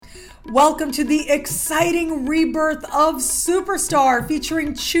Welcome to the exciting rebirth of Superstar,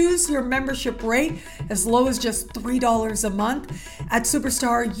 featuring choose your membership rate as low as just $3 a month. At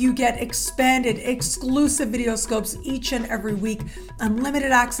Superstar, you get expanded, exclusive video scopes each and every week,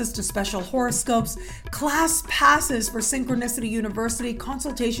 unlimited access to special horoscopes, class passes for Synchronicity University,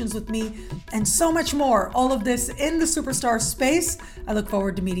 consultations with me, and so much more. All of this in the Superstar space. I look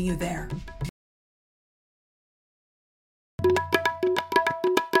forward to meeting you there.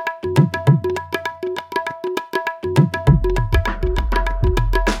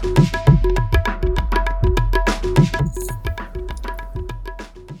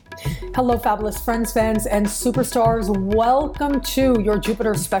 Hello, fabulous friends, fans, and superstars. Welcome to your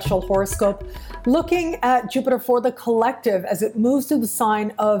Jupiter special horoscope, looking at Jupiter for the collective as it moves through the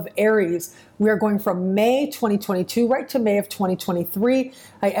sign of Aries. We are going from May 2022 right to May of 2023.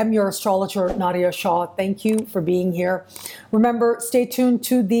 I am your astrologer, Nadia Shah. Thank you for being here. Remember, stay tuned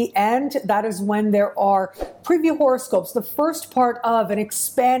to the end. That is when there are preview horoscopes, the first part of an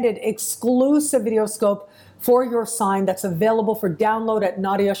expanded, exclusive video scope for your sign that's available for download at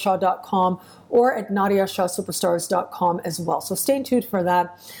nadiashah.com or at nadiashahsuperstars.com as well. So stay tuned for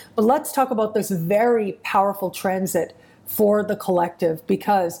that. But let's talk about this very powerful transit for the collective,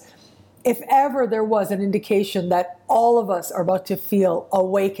 because if ever there was an indication that all of us are about to feel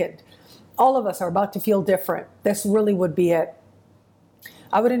awakened, all of us are about to feel different, this really would be it.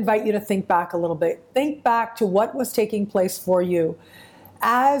 I would invite you to think back a little bit. Think back to what was taking place for you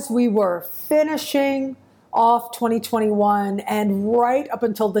as we were finishing off 2021 and right up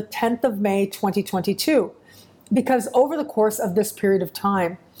until the 10th of May 2022. Because over the course of this period of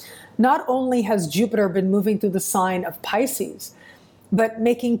time, not only has Jupiter been moving through the sign of Pisces, but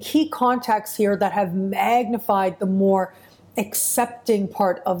making key contacts here that have magnified the more accepting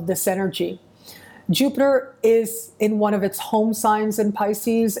part of this energy. Jupiter is in one of its home signs in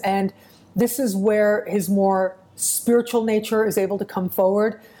Pisces, and this is where his more spiritual nature is able to come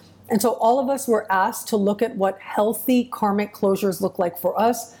forward. And so all of us were asked to look at what healthy karmic closures look like for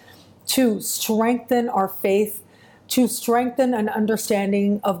us, to strengthen our faith, to strengthen an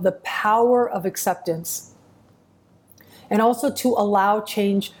understanding of the power of acceptance, and also to allow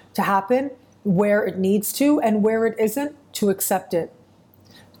change to happen where it needs to, and where it isn't, to accept it,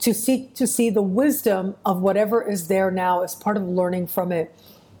 to seek to see the wisdom of whatever is there now as part of learning from it.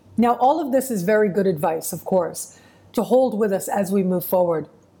 Now, all of this is very good advice, of course, to hold with us as we move forward.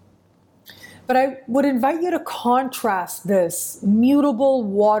 But I would invite you to contrast this mutable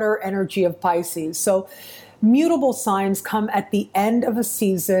water energy of Pisces. So mutable signs come at the end of a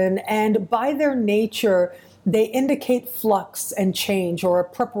season, and by their nature, they indicate flux and change, or a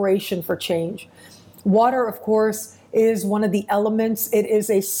preparation for change. Water, of course, is one of the elements. It is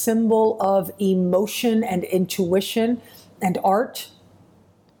a symbol of emotion and intuition and art.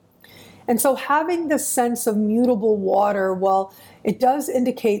 And so having this sense of mutable water, well, it does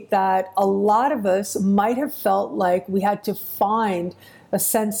indicate that a lot of us might have felt like we had to find a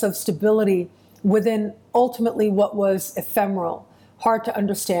sense of stability within ultimately what was ephemeral, hard to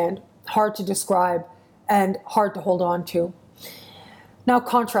understand, hard to describe, and hard to hold on to. Now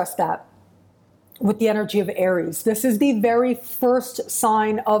contrast that with the energy of Aries. This is the very first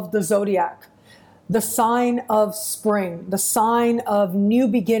sign of the zodiac, the sign of spring, the sign of new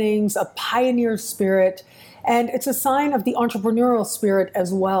beginnings, a pioneer spirit, and it's a sign of the entrepreneurial spirit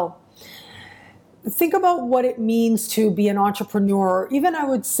as well. Think about what it means to be an entrepreneur, even I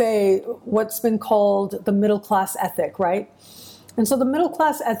would say what's been called the middle class ethic, right? And so the middle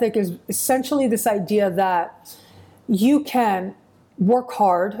class ethic is essentially this idea that you can work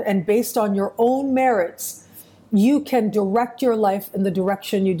hard, and based on your own merits, you can direct your life in the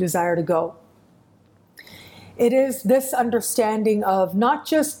direction you desire to go. It is this understanding of not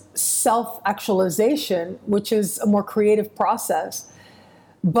just self-actualization, which is a more creative process,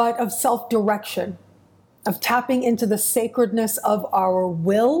 but of self-direction, of tapping into the sacredness of our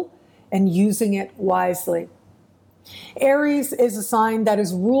will and using it wisely. Aries is a sign that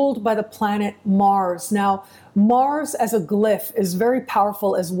is ruled by the planet Mars. Now, Mars as a glyph is very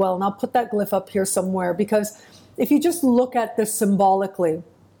powerful as well. And I'll put that glyph up here somewhere, because if you just look at this symbolically,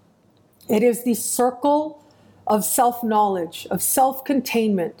 it is the circle of self-knowledge, of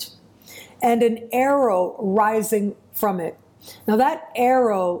self-containment, and an arrow rising from it. Now that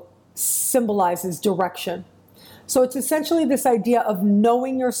arrow symbolizes direction. So it's essentially this idea of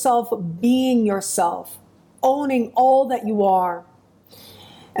knowing yourself, being yourself, owning all that you are,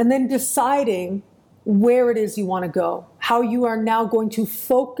 and then deciding where it is you want to go, how you are now going to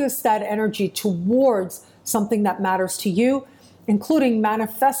focus that energy towards something that matters to you, including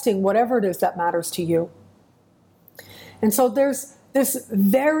manifesting whatever it is that matters to you. And so there's this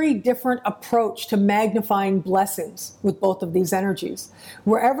very different approach to magnifying blessings with both of these energies.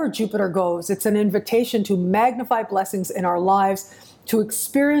 Wherever Jupiter goes, it's an invitation to magnify blessings in our lives, to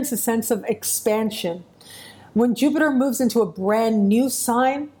experience a sense of expansion. When Jupiter moves into a brand new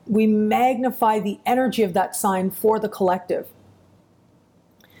sign, we magnify the energy of that sign for the collective.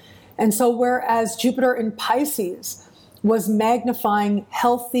 And so whereas Jupiter in Pisces was magnifying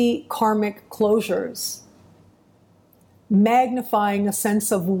healthy karmic closures, magnifying a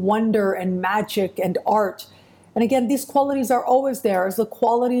sense of wonder and magic and art. And again, these qualities are always there, as the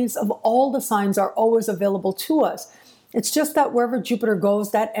qualities of all the signs are always available to us. It's just that wherever Jupiter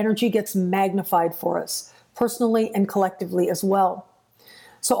goes, that energy gets magnified for us, personally and collectively as well.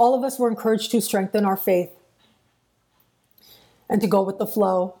 So all of us were encouraged to strengthen our faith and to go with the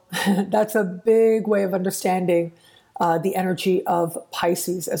flow. That's a big way of understanding the energy of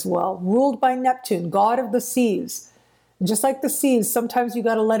Pisces as well. Ruled by Neptune, god of the seas. Just like the seas, sometimes you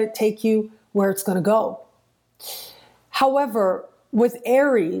got to let it take you where it's going to go. However, with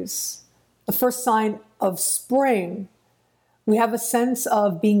Aries, the first sign of spring, we have a sense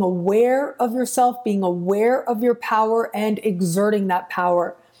of being aware of yourself, being aware of your power, and exerting that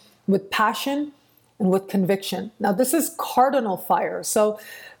power with passion and with conviction. Now, this is cardinal fire. So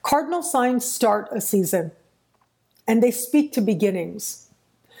cardinal signs start a season, and they speak to beginnings.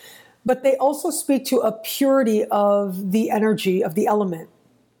 But they also speak to a purity of the energy of the element.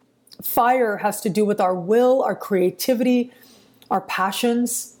 Fire has to do with our will, our creativity, our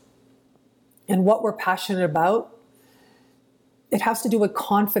passions, and what we're passionate about. It has to do with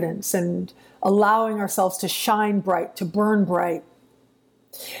confidence and allowing ourselves to shine bright, to burn bright.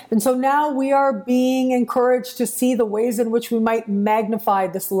 And so now we are being encouraged to see the ways in which we might magnify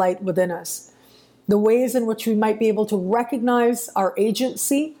this light within us, the ways in which we might be able to recognize our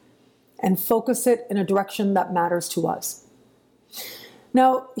agency and focus it in a direction that matters to us.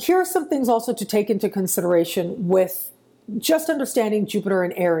 Now, here are some things also to take into consideration with just understanding Jupiter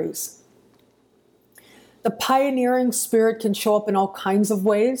in Aries. The pioneering spirit can show up in all kinds of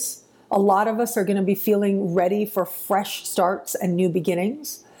ways. A lot of us are going to be feeling ready for fresh starts and new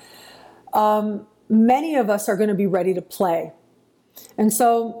beginnings. Many of us are going to be ready to play. And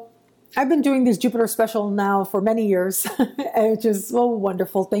so I've been doing this Jupiter special now for many years, which is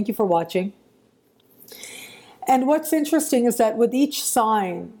wonderful. Thank you for watching. And what's interesting is that with each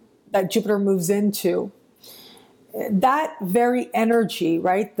sign that Jupiter moves into, that very energy,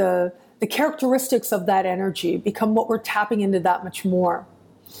 right, the characteristics of that energy become what we're tapping into that much more.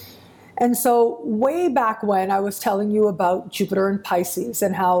 And so way back when I was telling you about Jupiter in Pisces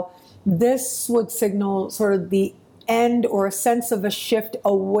and how this would signal sort of the end or a sense of a shift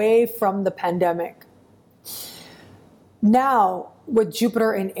away from the pandemic. Now, with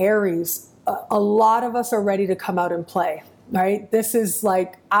Jupiter in Aries, a lot of us are ready to come out and play, right? This is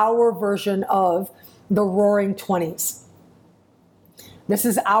like our version of the Roaring 20s. This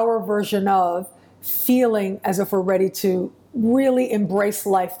is our version of feeling as if we're ready to really embrace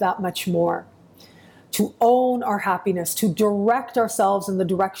life that much more, to own our happiness, to direct ourselves in the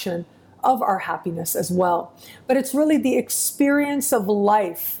direction of our happiness as well. But it's really the experience of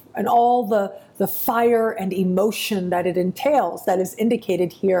life and all the fire and emotion that it entails that is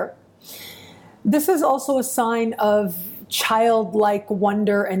indicated here. This is also a sign of childlike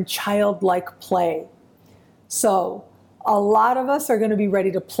wonder and childlike play. So a lot of us are going to be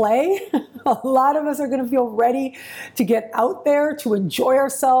ready to play. A lot of us are going to feel ready to get out there, to enjoy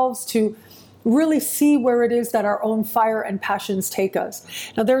ourselves, to really see where it is that our own fire and passions take us.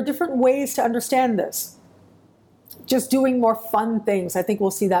 Now, there are different ways to understand this. Just doing more fun things, I think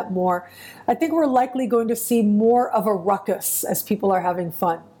we'll see that more. I think we're likely going to see more of a ruckus as people are having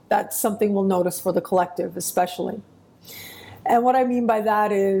fun. That's something we'll notice for the collective, especially. And what I mean by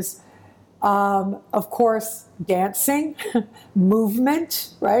that is, of course, dancing,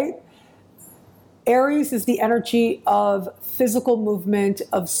 movement, right? Aries is the energy of physical movement,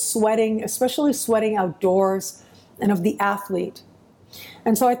 of sweating, especially sweating outdoors, and of the athlete.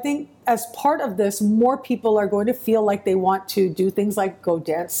 And so I think as part of this, more people are going to feel like they want to do things like go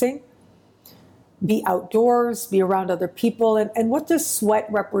dancing, be outdoors, be around other people. And what does sweat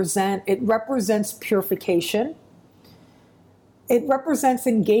represent? It represents purification. It represents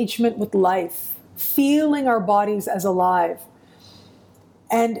engagement with life, feeling our bodies as alive.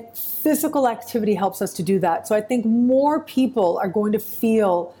 And physical activity helps us to do that. So I think more people are going to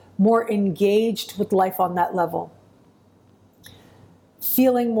feel more engaged with life on that level.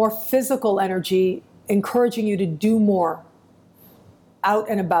 Feeling more physical energy, encouraging you to do more out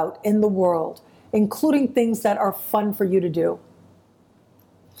and about in the world, including things that are fun for you to do.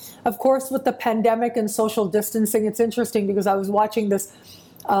 Of course, with the pandemic and social distancing, it's interesting because I was watching this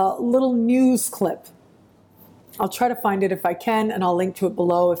little news clip. I'll try to find it if I can, and I'll link to it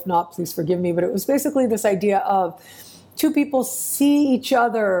below. If not, please forgive me. But it was basically this idea of two people see each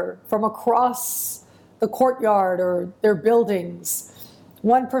other from across the courtyard or their buildings.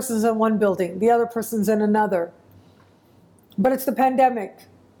 One person's in one building, the other person's in another. But it's the pandemic.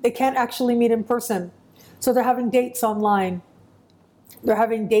 They can't actually meet in person. So they're having dates online. They're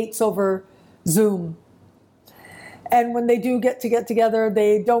having dates over Zoom. And when they do get together,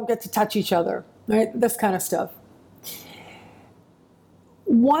 they don't get to touch each other, right? This kind of stuff.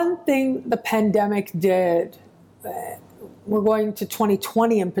 One thing the pandemic did, we're going to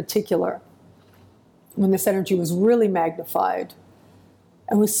 2020 in particular, when this energy was really magnified,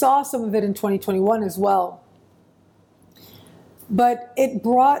 and we saw some of it in 2021 as well. But it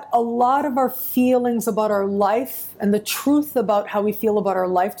brought a lot of our feelings about our life and the truth about how we feel about our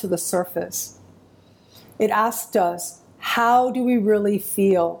life to the surface. It asked us, how do we really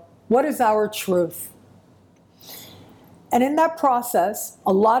feel? What is our truth? And in that process,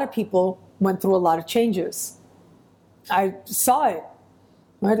 a lot of people went through a lot of changes. I saw it,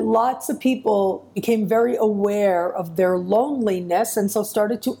 right? Lots of people became very aware of their loneliness and so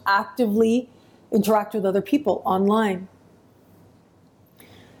started to actively interact with other people online.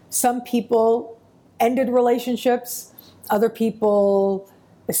 Some people ended relationships. Other people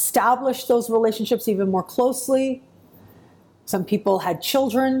established those relationships even more closely. Some people had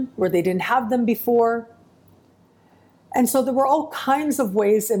children where they didn't have them before. And so there were all kinds of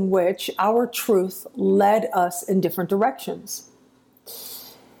ways in which our truth led us in different directions.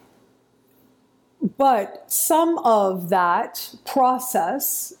 But some of that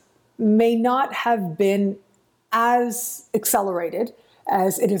process may not have been as accelerated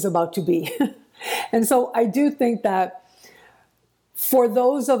as it is about to be. And so I do think that for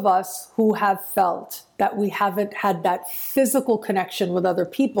those of us who have felt that we haven't had that physical connection with other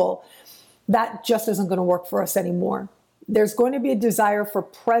people, that just isn't going to work for us anymore. There's going to be a desire for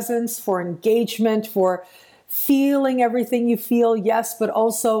presence, for engagement, for feeling everything you feel, yes, but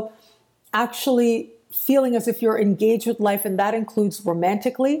also actually feeling as if you're engaged with life, and that includes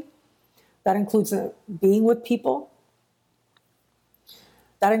romantically, that includes being with people,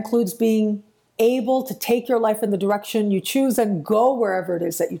 that includes being able to take your life in the direction you choose and go wherever it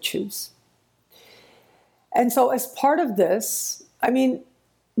is that you choose. And so as part of this,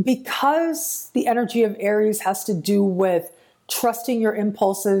 because the energy of Aries has to do with trusting your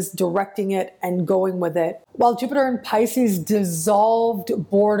impulses, directing it, and going with it, while Jupiter in Pisces dissolved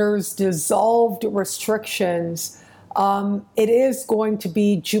borders, dissolved restrictions, it is going to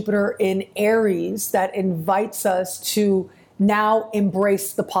be Jupiter in Aries that invites us to now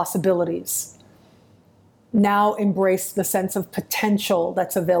embrace the possibilities, now embrace the sense of potential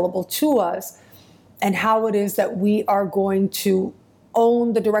that's available to us, and how it is that we are going to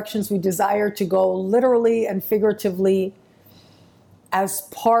own the directions we desire to go, literally and figuratively, as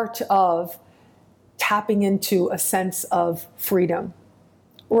part of tapping into a sense of freedom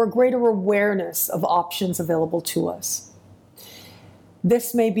or a greater awareness of options available to us.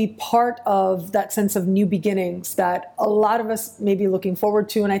 This may be part of that sense of new beginnings that a lot of us may be looking forward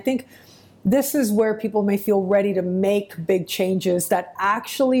to. And I think this is where people may feel ready to make big changes that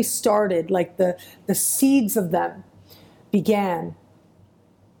actually started, like the seeds of them began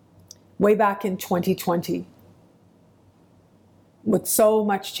way back in 2020, with so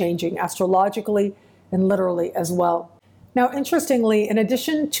much changing astrologically and literally as well. Now, interestingly, in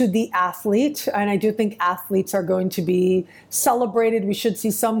addition to the athlete, and I do think athletes are going to be celebrated, we should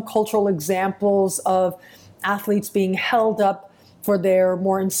see some cultural examples of athletes being held up for their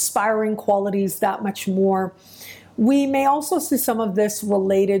more inspiring qualities that much more. We may also see some of this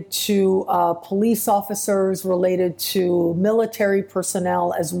related to police officers, related to military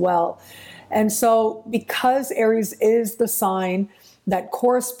personnel as well. And so because Aries is the sign that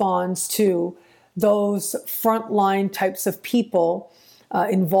corresponds to those frontline types of people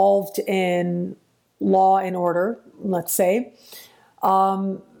involved in law and order, let's say,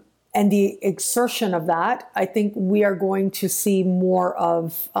 and the exertion of that, I think we are going to see more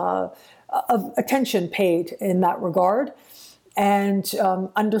of attention paid in that regard, and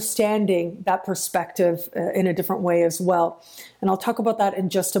understanding that perspective in a different way as well. And I'll talk about that in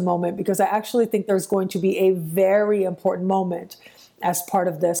just a moment, because I actually think there's going to be a very important moment as part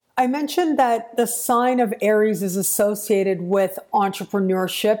of this. I mentioned that the sign of Aries is associated with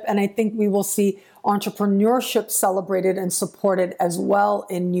entrepreneurship, and I think we will see entrepreneurship celebrated and supported as well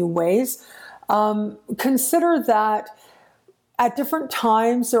in new ways. Consider that At different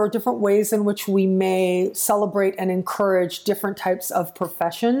times, there are different ways in which we may celebrate and encourage different types of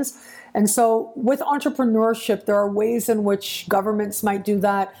professions. And so with entrepreneurship, there are ways in which governments might do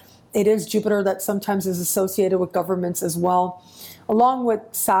that. It is Jupiter that sometimes is associated with governments as well, along with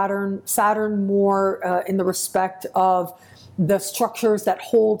Saturn. Saturn more in the respect of the structures that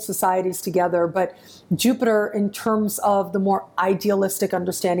hold societies together, but Jupiter in terms of the more idealistic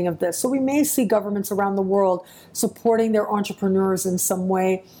understanding of this. So we may see governments around the world supporting their entrepreneurs in some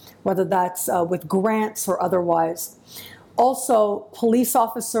way, whether that's with grants or otherwise. Also, police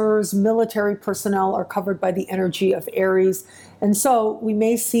officers, military personnel are covered by the energy of Aries. And so we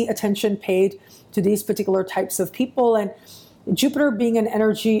may see attention paid to these particular types of people. And Jupiter being an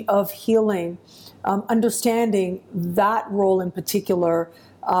energy of healing, understanding that role in particular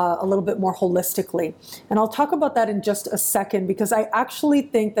a little bit more holistically. And I'll talk about that in just a second, because I actually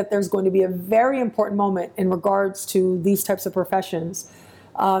think that there's going to be a very important moment in regards to these types of professions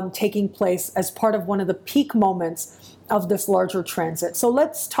taking place as part of one of the peak moments of this larger transit. So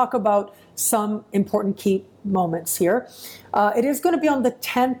let's talk about some important key moments here. It is going to be on the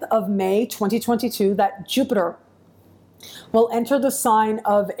 10th of May, 2022, that Jupiter will enter the sign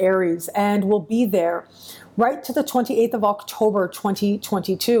of Aries and will be there right to the 28th of October,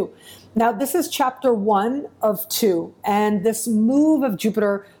 2022. Now, this is chapter 1 of 2, and this move of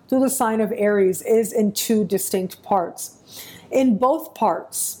Jupiter through the sign of Aries is in 2 distinct parts. In both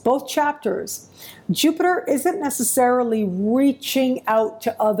parts, both chapters, Jupiter isn't necessarily reaching out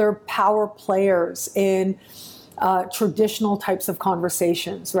to other power players in traditional types of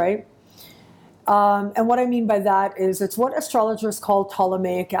conversations, right? And what I mean by that is it's what astrologers call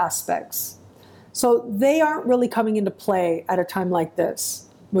Ptolemaic aspects. So they aren't really coming into play at a time like this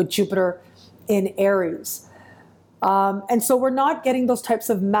with Jupiter in Aries. And so we're not getting those types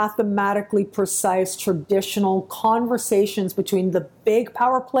of mathematically precise traditional conversations between the big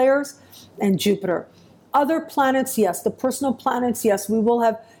power players and Jupiter. Other planets, yes. The personal planets, yes. We will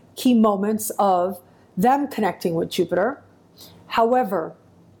have key moments of them connecting with Jupiter. However,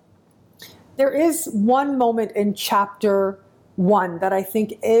 there is one moment in chapter 1 that I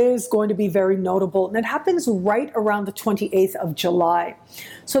think is going to be very notable, and it happens right around the 28th of July.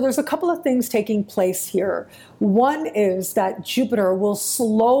 So there's a couple of things taking place here. One is that Jupiter will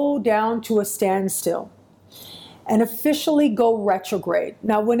slow down to a standstill and officially go retrograde.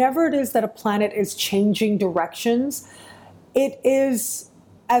 Now, whenever it is that a planet is changing directions, it is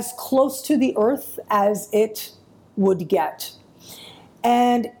as close to the Earth as it would get.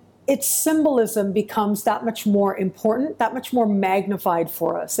 And its symbolism becomes that much more important, that much more magnified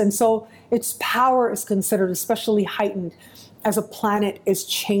for us. And so its power is considered especially heightened as a planet is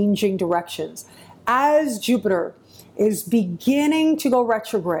changing directions. As Jupiter is beginning to go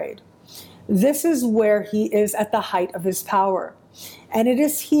retrograde, this is where he is at the height of his power. And it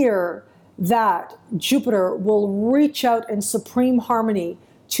is here that Jupiter will reach out in supreme harmony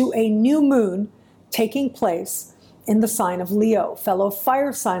to a new moon taking place in the sign of Leo, fellow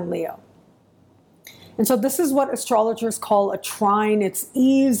fire sign Leo. And so this is what astrologers call a trine. It's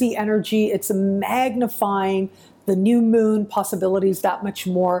easy energy. It's magnifying the new moon possibilities that much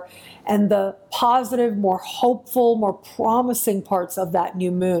more, and the positive, more hopeful, more promising parts of that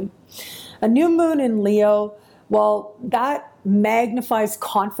new moon. A new moon in Leo, well, that magnifies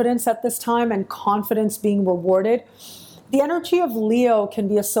confidence at this time and confidence being rewarded. The energy of Leo can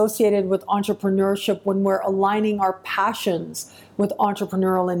be associated with entrepreneurship when we're aligning our passions with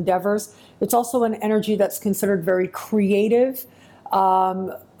entrepreneurial endeavors. It's also an energy that's considered very creative,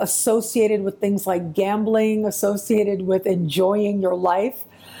 associated with things like gambling, associated with enjoying your life,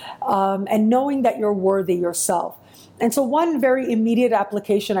 and knowing that you're worthy yourself. And so one very immediate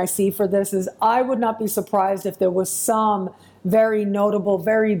application I see for this is I would not be surprised if there was some very notable,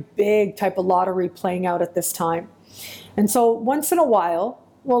 very big type of lottery playing out at this time. And so once in a while,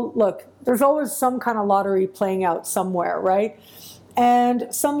 well, look, there's always some kind of lottery playing out somewhere, right? And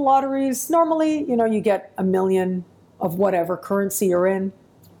some lotteries, normally, you get $1 million of whatever currency you're in.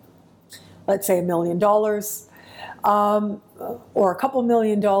 Let's say $1 million, or a couple $1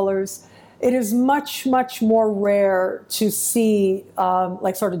 million. It is much, much more rare to see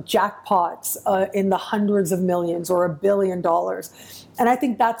like sort of jackpots in the hundreds of millions or $1 billion. And I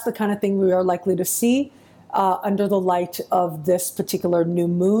think that's the kind of thing we are likely to see under the light of this particular new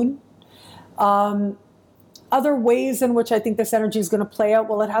moon. Other ways in which I think this energy is going to play out,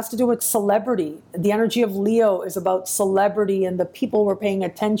 well, it has to do with celebrity. The energy of Leo is about celebrity and the people we're paying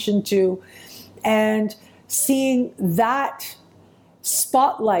attention to, and seeing that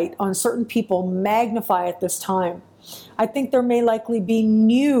spotlight on certain people magnify at this time. I think there may likely be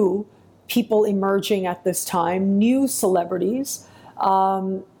new people emerging at this time, new celebrities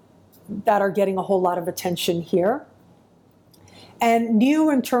that are getting a whole lot of attention here. And new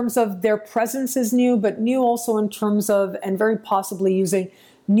in terms of their presence is new, but new also in terms of, and very possibly using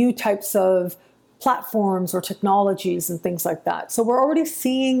new types of platforms or technologies and things like that. So we're already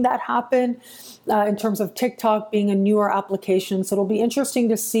seeing that happen in terms of TikTok being a newer application. So it'll be interesting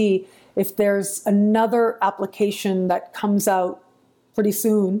to see if there's another application that comes out pretty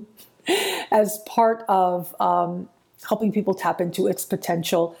soon as part of helping people tap into its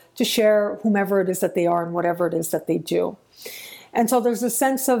potential to share whomever it is that they are and whatever it is that they do. And so there's a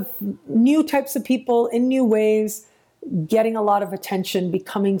sense of new types of people in new ways getting a lot of attention,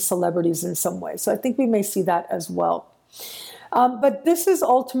 becoming celebrities in some way. So I think we may see that as well. But this is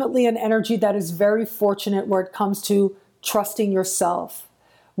ultimately an energy that is very fortunate where it comes to trusting yourself,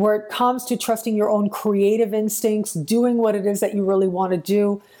 where it comes to trusting your own creative instincts, doing what it is that you really want to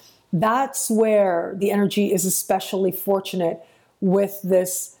do. That's where the energy is especially fortunate with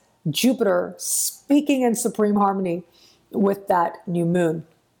this Jupiter speaking in supreme harmony with that new moon.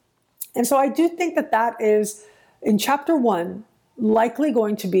 And so I do think that that is, in chapter 1, likely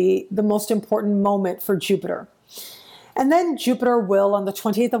going to be the most important moment for Jupiter. And then Jupiter will, on the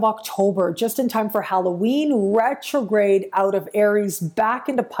 28th of October, just in time for Halloween, retrograde out of Aries back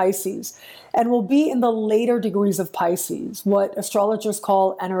into Pisces and will be in the later degrees of Pisces, what astrologers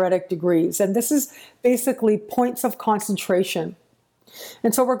call anaretic degrees. And this is basically points of concentration.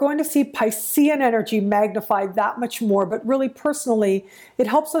 And so we're going to see Piscean energy magnified that much more, but really personally, it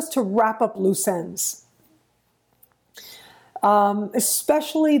helps us to wrap up loose ends.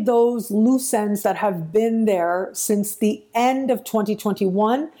 Especially those loose ends that have been there since the end of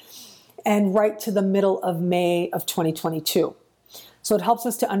 2021 and right to the middle of May of 2022. So it helps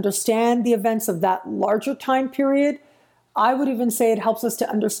us to understand the events of that larger time period. I would even say it helps us to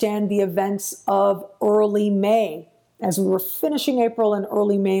understand the events of early May. As we were finishing April and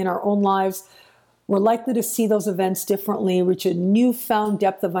early May in our own lives, we're likely to see those events differently, reach a newfound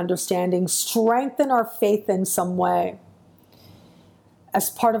depth of understanding, strengthen our faith in some way, as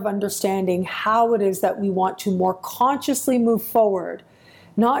part of understanding how it is that we want to more consciously move forward,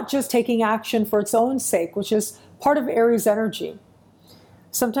 not just taking action for its own sake, which is part of Aries energy.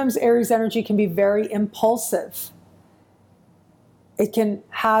 Sometimes Aries energy can be very impulsive. It can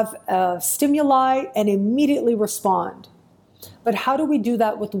have a stimuli and immediately respond. But how do we do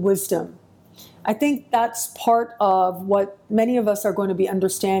that with wisdom? I think that's part of what many of us are going to be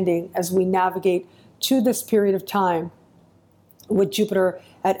understanding as we navigate to this period of time with Jupiter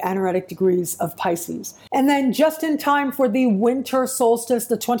at anaretic degrees of Pisces. And then just in time for the winter solstice,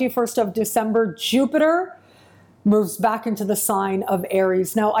 the 21st of December, Jupiter moves back into the sign of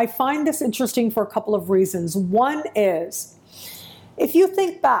Aries. Now, I find this interesting for a couple of reasons. One is, if you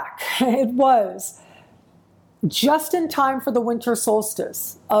think back, it was just in time for the winter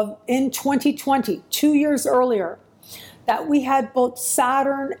solstice in 2020, 2 years earlier, that we had both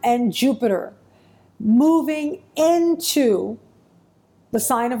Saturn and Jupiter moving into the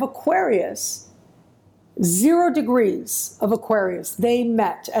sign of Aquarius, 0 degrees of Aquarius. They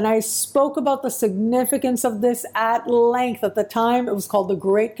met. And I spoke about the significance of this at length at the time. It was called the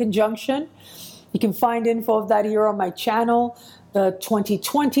Great Conjunction. You can find info of that here on my channel. The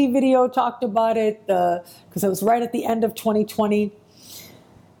 2020 video talked about it because it was right at the end of 2020.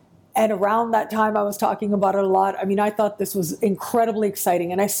 And around that time, I was talking about it a lot. I mean, I thought this was incredibly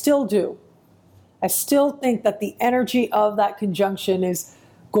exciting, and I still do. I still think that the energy of that conjunction is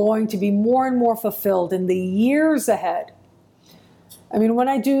going to be more and more fulfilled in the years ahead. I mean, when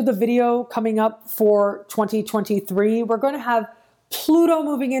I do the video coming up for 2023, we're going to have Pluto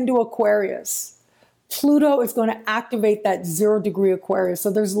moving into Aquarius. Pluto is going to activate that 0 degree Aquarius.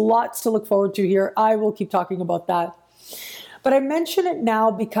 So there's lots to look forward to here. I will keep talking about that. But I mention it now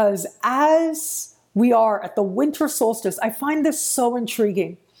because as we are at the winter solstice, I find this so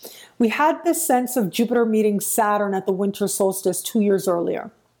intriguing. We had this sense of Jupiter meeting Saturn at the winter solstice 2 years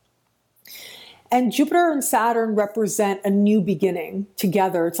earlier. And Jupiter and Saturn represent a new beginning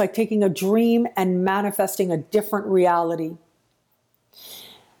together. It's like taking a dream and manifesting a different reality.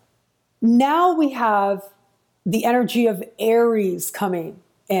 Now we have the energy of Aries coming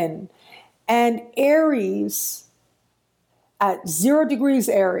in. And Aries, at 0 degrees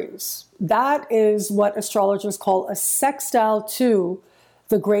Aries, that is what astrologers call a sextile to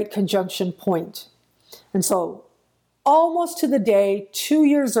the Great Conjunction point. And so almost to the day, 2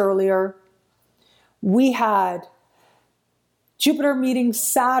 years earlier, we had Jupiter meeting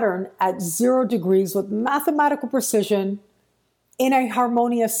Saturn at 0 degrees with mathematical precision in a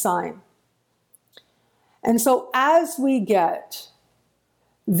harmonious sign. And so as we get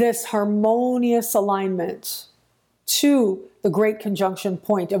this harmonious alignment to the great conjunction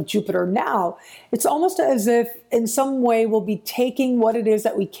point of Jupiter now, it's almost as if in some way we'll be taking what it is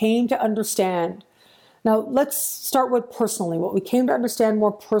that we came to understand. Now, let's start with personally, what we came to understand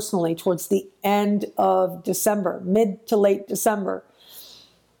more personally towards the end of December, mid to late December.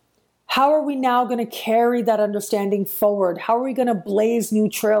 How are we now going to carry that understanding forward? How are we going to blaze new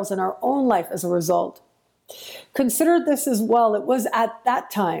trails in our own life as a result? Consider this as well. It was at that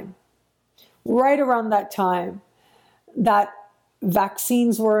time, right around that time, that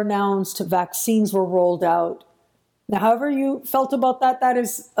vaccines were announced, vaccines were rolled out. Now, however you felt about that, that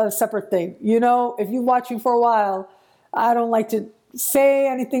is a separate thing. You know, if you're watching for a while, I don't like to say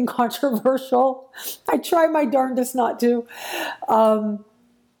anything controversial. I try my darndest not to,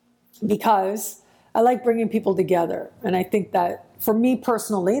 because I like bringing people together. And I think that for me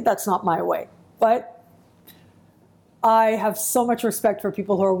personally, that's not my way. But I have so much respect for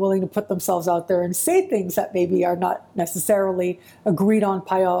people who are willing to put themselves out there and say things that maybe are not necessarily agreed on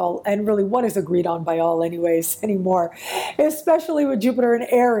by all. And really, what is agreed on by all anyways anymore, especially with Jupiter in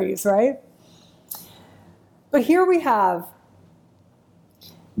Aries, right? But here we have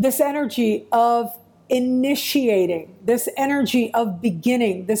this energy of initiating, this energy of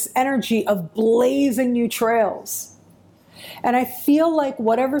beginning, this energy of blazing new trails. And I feel like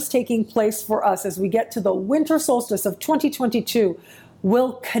whatever's taking place for us as we get to the winter solstice of 2022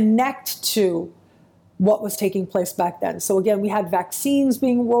 will connect to what was taking place back then. So again, we had vaccines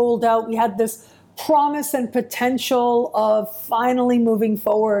being rolled out. We had this promise and potential of finally moving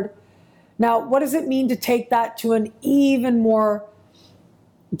forward. Now, what does it mean to take that to an even more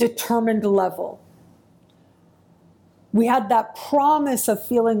determined level? We had that promise of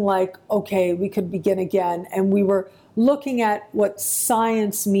feeling like, okay, we could begin again. And we were looking at what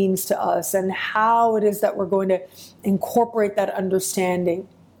science means to us and how it is that we're going to incorporate that understanding.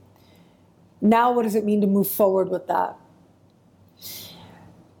 Now, what does it mean to move forward with that?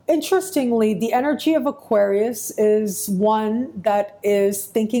 Interestingly, the energy of Aquarius is one that is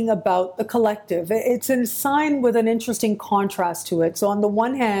thinking about the collective. It's a sign with an interesting contrast to it. So on the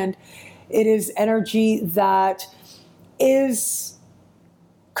one hand, it is energy that is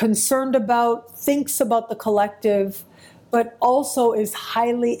concerned about, thinks about the collective, but also is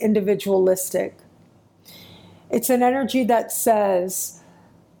highly individualistic. It's an energy that says,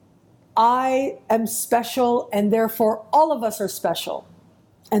 I am special, and therefore all of us are special,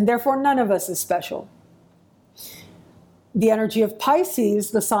 and therefore none of us is special. The energy of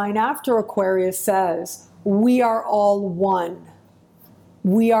Pisces, the sign after Aquarius, says, we are all one.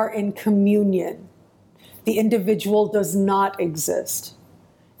 We are in communion. The individual does not exist.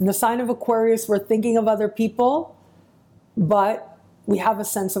 In the sign of Aquarius, we're thinking of other people, but we have a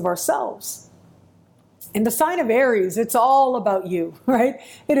sense of ourselves. In the sign of Aries, it's all about you, right?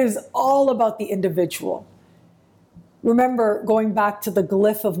 It is all about the individual. Remember, going back to the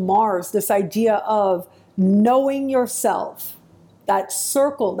glyph of Mars, this idea of knowing yourself, that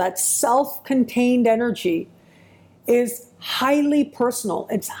circle, that self-contained energy is highly personal.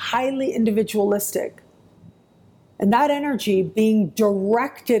 It's highly individualistic. And that energy being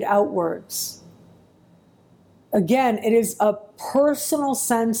directed outwards. Again, it is a personal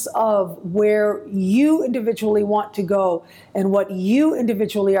sense of where you individually want to go and what you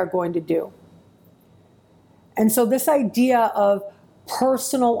individually are going to do. And so this idea of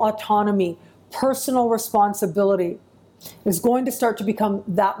personal autonomy, personal responsibility is going to start to become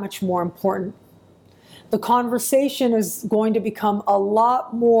that much more important. The conversation is going to become a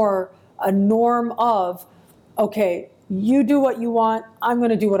lot more a norm of, okay, you do what you want, I'm going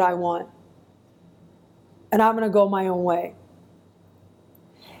to do what I want. And I'm going to go my own way.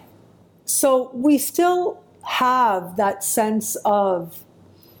 So we still have that sense of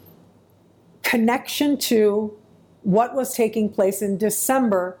connection to what was taking place in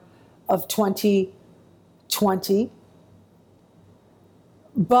December of 2020.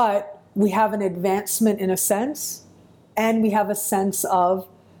 But we have an advancement in a sense, and we have a sense of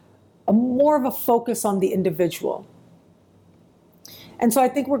more of a focus on the individual. And so I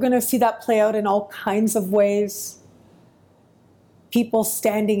think we're going to see that play out in all kinds of ways. People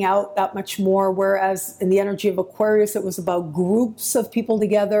standing out that much more, whereas in the energy of Aquarius, it was about groups of people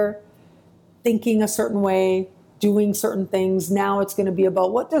together, thinking a certain way, doing certain things. Now it's going to be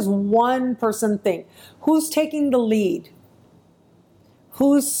about, what does one person think? Who's taking the lead?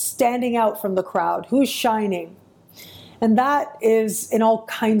 Who's standing out from the crowd? Who's shining? And that is in all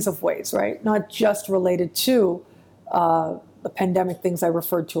kinds of ways, right? Not just related to the pandemic things I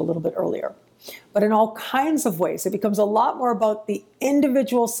referred to a little bit earlier, but in all kinds of ways. It becomes a lot more about the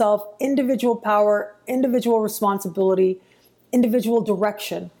individual self, individual power, individual responsibility, individual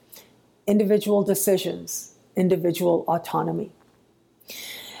direction, individual decisions, individual autonomy.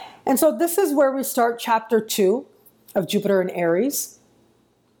 And so this is where we start chapter 2 of Jupiter in Aries.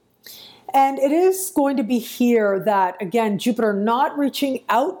 And it is going to be here that, again, Jupiter not reaching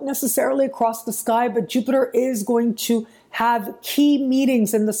out necessarily across the sky, but Jupiter is going to have key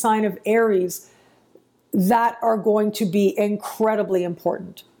meetings in the sign of Aries that are going to be incredibly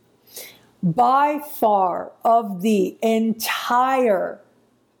important. By far of the entire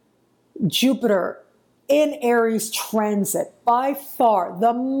Jupiter in Aries transit, by far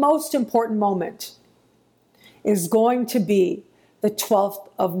the most important moment is going to be the 12th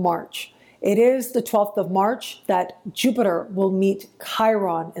of March. It is the 12th of March that Jupiter will meet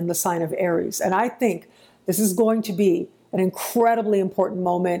Chiron in the sign of Aries. And I think this is going to be an incredibly important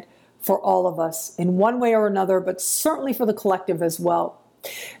moment for all of us in one way or another, but certainly for the collective as well.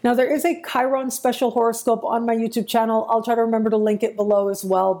 Now, there is a Chiron special horoscope on my YouTube channel. I'll try to remember to link it below as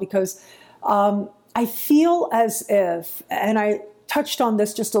well, because I feel as if, and I touched on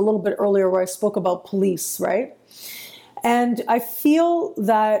this just a little bit earlier where I spoke about police, right? And I feel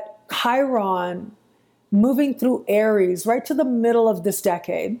that Chiron moving through Aries right to the middle of this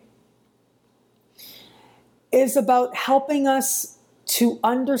decade is about helping us to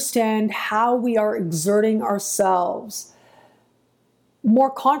understand how we are exerting ourselves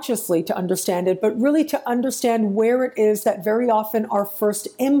more consciously to understand it, but really to understand where it is that very often our first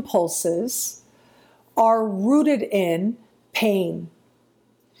impulses are rooted in pain,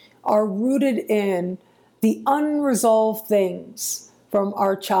 are rooted in the unresolved things from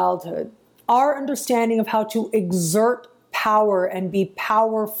our childhood. Our understanding of how to exert power and be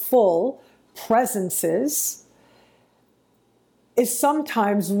powerful presences is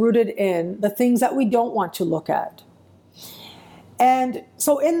sometimes rooted in the things that we don't want to look at. And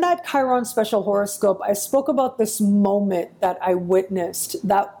so in that Chiron special horoscope, I spoke about this moment that I witnessed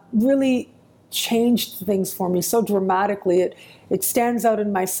that really changed things for me so dramatically. It stands out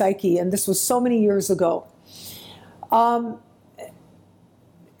in my psyche, and this was so many years ago. And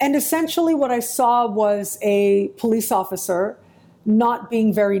essentially what I saw was a police officer not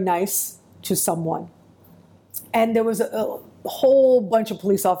being very nice to someone. And there was a whole bunch of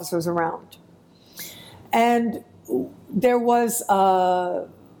police officers around. And there was a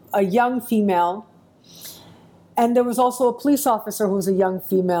young female, and there was also a police officer who was a young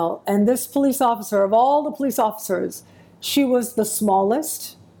female. And this police officer, of all the police officers, she was the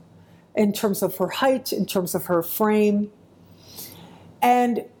smallest in terms of her height, in terms of her frame.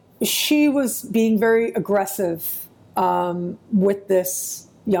 And she was being very aggressive with this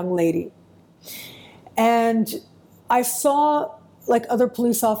young lady. And I saw like other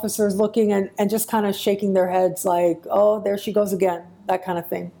police officers looking and just kind of shaking their heads like, oh, there she goes again, that kind of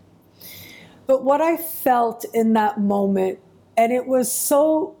thing. But what I felt in that moment, and it was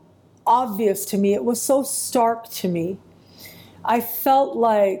so obvious to me, it was so stark to me, I felt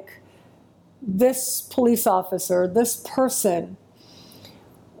like this police officer, this person,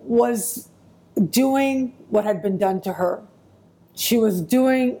 was doing what had been done to her. She was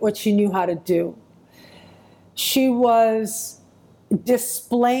doing what she knew how to do. She was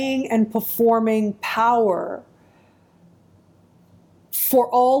displaying and performing power for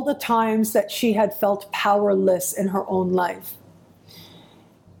all the times that she had felt powerless in her own life.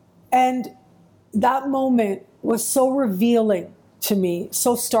 And that moment was so revealing to me,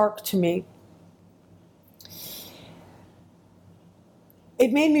 so stark to me.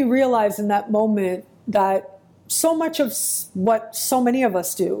 It made me realize in that moment that so much of what so many of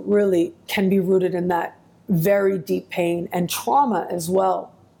us do really can be rooted in that very deep pain and trauma as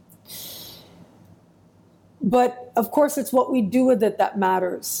well. But of course, it's what we do with it that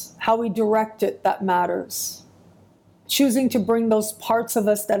matters, how we direct it that matters. Choosing to bring those parts of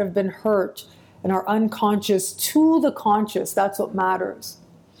us that have been hurt and are unconscious to the conscious, that's what matters.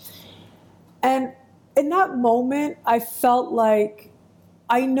 And in that moment, I felt like,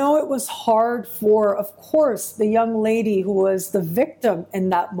 I know it was hard for, of course, the young lady who was the victim in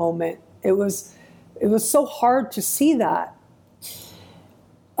that moment. It was so hard to see that.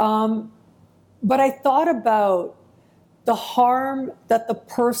 But I thought about the harm that the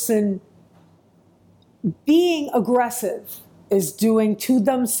person being aggressive is doing to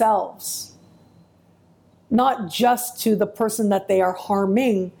themselves, not just to the person that they are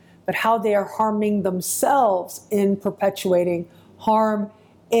harming, but how they are harming themselves in perpetuating harm,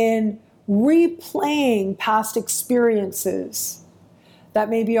 in replaying past experiences that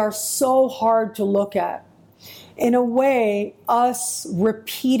maybe are so hard to look at. In a way, us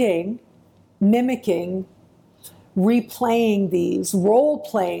repeating, mimicking, replaying these, role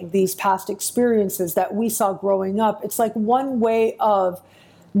playing these past experiences that we saw growing up. It's like one way of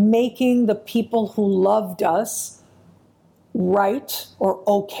making the people who loved us right or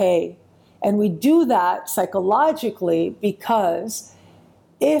okay. And we do that psychologically because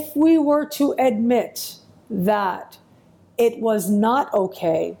if we were to admit that it was not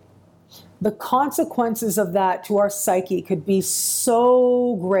okay, the consequences of that to our psyche could be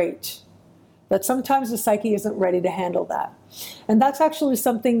so great that sometimes the psyche isn't ready to handle that. And that's actually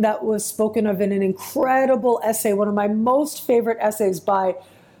something that was spoken of in an incredible essay. One of my most favorite essays by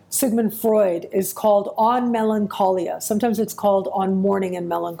Sigmund Freud is called On Melancholia. Sometimes it's called On Mourning and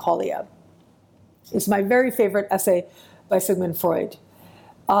Melancholia. It's my very favorite essay by Sigmund Freud.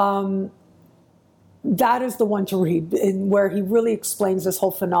 That is the one to read, where he really explains this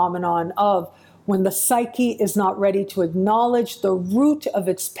whole phenomenon of when the psyche is not ready to acknowledge the root of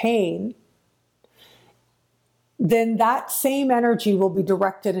its pain, then that same energy will be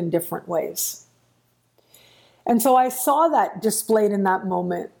directed in different ways. And so I saw that displayed in that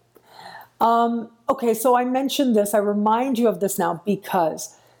moment. Okay, so I mentioned this, I remind you of this now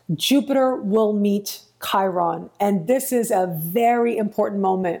because Jupiter will meet Chiron, and this is a very important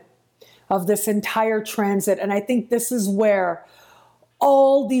moment of this entire transit. And I think this is where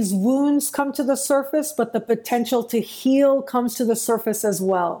all these wounds come to the surface, but the potential to heal comes to the surface as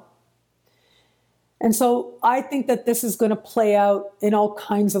well. And so I think that this is going to play out in all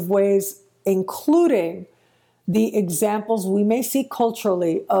kinds of ways, including the examples we may see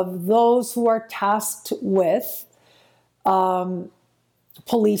culturally of those who are tasked with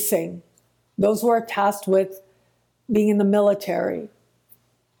policing, those who are tasked with being in the military.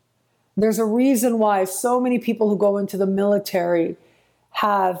 There's a reason why so many people who go into the military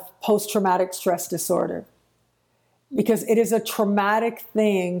have post-traumatic stress disorder, because it is a traumatic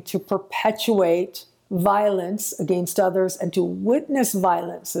thing to perpetuate violence against others and to witness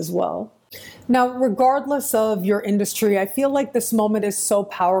violence as well. Now, regardless of your industry, I feel like this moment is so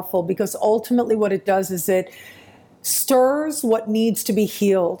powerful because ultimately what it does is it stirs what needs to be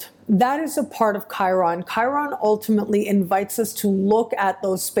healed. That is a part of Chiron. Chiron ultimately invites us to look at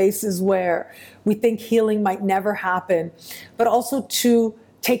those spaces where we think healing might never happen, but also to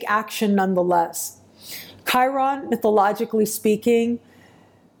take action nonetheless. Chiron, mythologically speaking,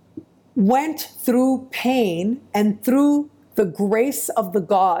 went through pain and through the grace of the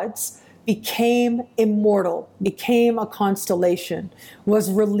gods became immortal, became a constellation,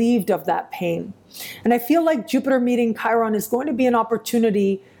 was relieved of that pain. And I feel like Jupiter meeting Chiron is going to be an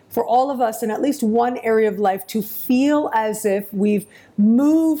opportunity for all of us in at least one area of life to feel as if we've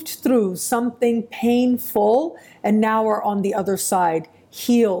moved through something painful and now are on the other side,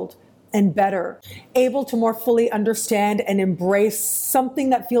 healed and better, able to more fully understand and embrace something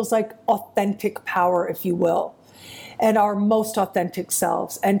that feels like authentic power, if you will, and our most authentic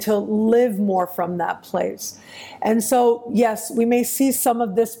selves, and to live more from that place. And so, yes, we may see some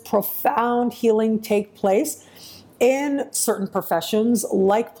of this profound healing take place in certain professions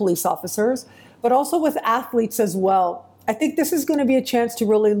like police officers, but also with athletes as well. I think this is going to be a chance to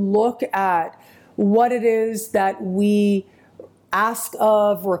really look at what it is that we ask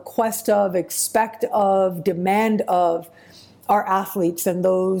of, request of, expect of, demand of our athletes and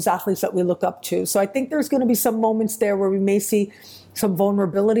those athletes that we look up to. So I think there's going to be some moments there where we may see some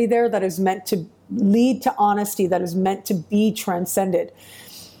vulnerability there that is meant to lead to honesty, that is meant to be transcended.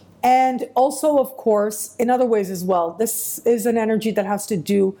 And also, of course, in other ways as well, this is an energy that has to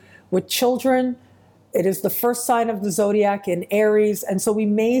do with children. It is the first sign of the zodiac in Aries. And so we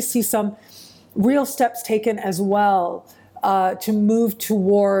may see some real steps taken as well to move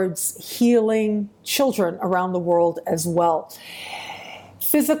towards healing children around the world as well.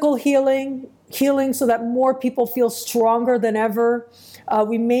 Physical healing so that more people feel stronger than ever.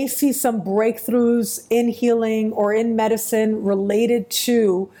 We may see some breakthroughs in healing or in medicine related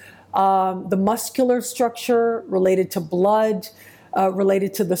to the muscular structure, related to blood,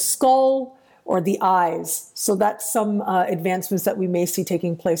 related to the skull or the eyes. So that's some advancements that we may see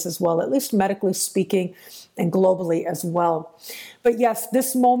taking place as well, at least medically speaking, and globally as well. But yes,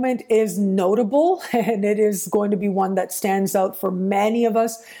 this moment is notable, and it is going to be one that stands out for many of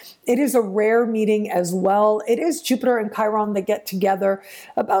us. It is a rare meeting as well. It is Jupiter and Chiron that get together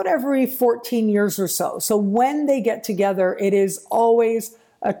about every 14 years or so. So when they get together, it is always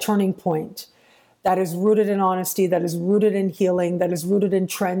a turning point that is rooted in honesty, that is rooted in healing, that is rooted in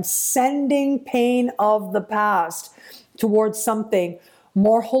transcending pain of the past towards something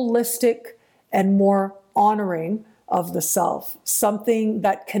more holistic and more honoring of the self, something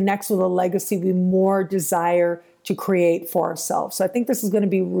that connects with a legacy we more desire to create for ourselves. So I think this is going to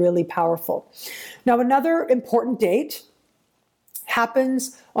be really powerful. Now, another important date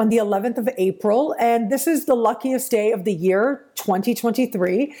happens on the 11th of April, and this is the luckiest day of the year,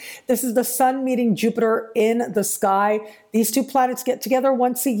 2023. This is the sun meeting Jupiter in the sky. These two planets get together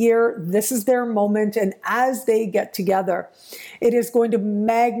once a year. This is their moment, and as they get together, it is going to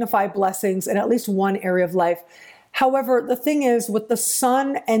magnify blessings in at least one area of life. However, the thing is, with the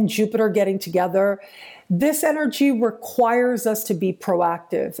sun and Jupiter getting together, this energy requires us to be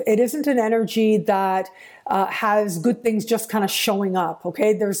proactive. It isn't an energy that has good things just kind of showing up,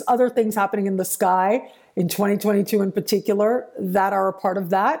 okay? There's other things happening in the sky in 2022 in particular that are a part of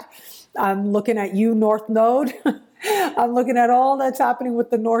that. I'm looking at you, North Node. I'm looking at all that's happening with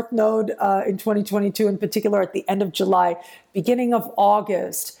the North Node in 2022 in particular at the end of July, beginning of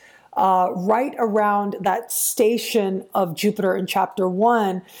August. Right around that station of Jupiter in chapter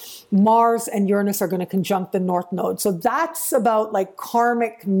 1, Mars and Uranus are going to conjunct the North Node. So that's about like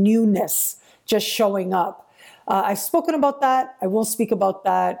karmic newness just showing up. I've spoken about that. I will speak about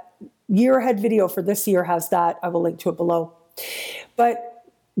that. Year ahead video for this year has that. I will link to it below. But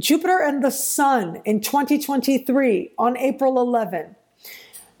Jupiter and the Sun in 2023 on April 11.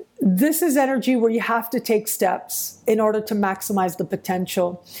 This is energy where you have to take steps in order to maximize the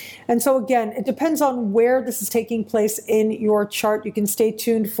potential. And so again, it depends on where this is taking place in your chart. You can stay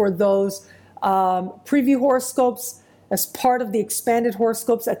tuned for those preview horoscopes as part of the expanded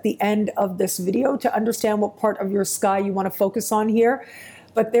horoscopes at the end of this video to understand what part of your sky you want to focus on here.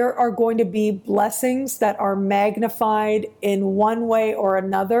 But there are going to be blessings that are magnified in one way or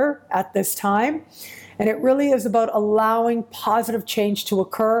another at this time. And it really is about allowing positive change to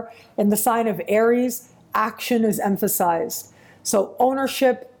occur. In the sign of Aries, action is emphasized. So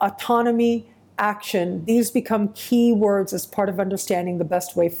ownership, autonomy, action, these become key words as part of understanding the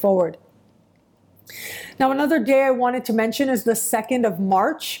best way forward. Now, another day I wanted to mention is the 2nd of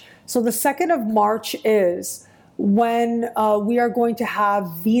March. So the 2nd of March is when we are going to have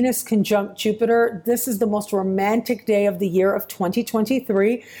Venus conjunct Jupiter. This is the most romantic day of the year of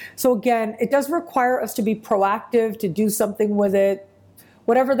 2023. So again, it does require us to be proactive, to do something with it,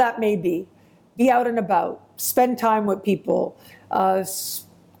 whatever that may be. Be out and about, spend time with people,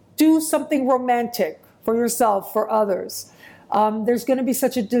 do something romantic for yourself, for others. There's going to be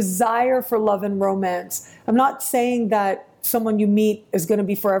such a desire for love and romance. I'm not saying that someone you meet is going to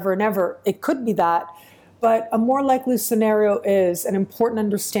be forever and ever. It could be that. But a more likely scenario is an important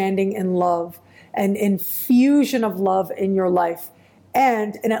understanding in love, an infusion of love in your life,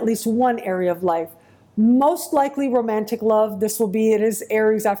 and in at least one area of life. Most likely romantic love. This will be, it is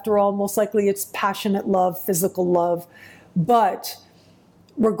Aries after all. Most likely it's passionate love, physical love. But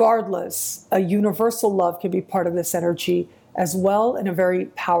regardless, a universal love can be part of this energy as well in a very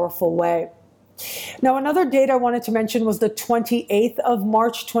powerful way. Now, another date I wanted to mention was the 28th of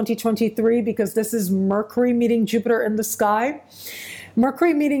March, 2023, because this is Mercury meeting Jupiter in the sky.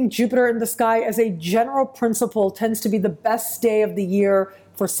 Mercury meeting Jupiter in the sky as a general principle tends to be the best day of the year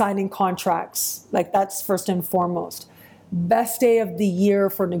for signing contracts. Like that's first and foremost. Best day of the year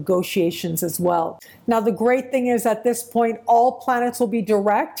for negotiations as well. Now, the great thing is at this point, all planets will be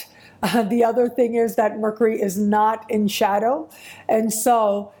direct. The other thing is that Mercury is not in shadow. And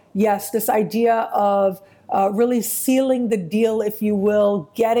so, yes, this idea of really sealing the deal, if you will,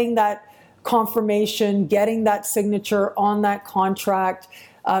 getting that confirmation, getting that signature on that contract,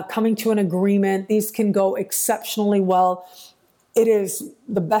 coming to an agreement, these can go exceptionally well. It is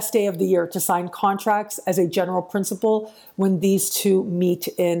the best day of the year to sign contracts as a general principle when these two meet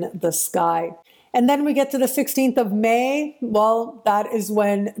in the sky. And then we get to the 16th of May. Well, that is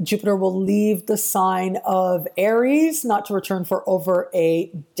when Jupiter will leave the sign of Aries, not to return for over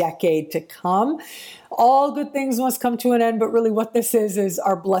a decade to come. All good things must come to an end, but really what this is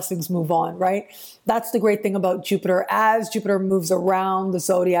our blessings move on, right? That's the great thing about Jupiter. As Jupiter moves around the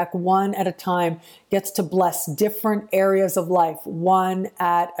zodiac one at a time, gets to bless different areas of life, one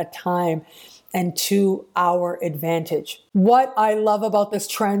at a time, and to our advantage. What I love about this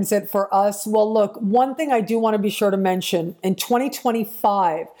transit for us, well, look, one thing I do want to be sure to mention, in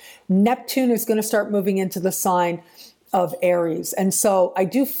 2025, Neptune is going to start moving into the sign of Aries. And so I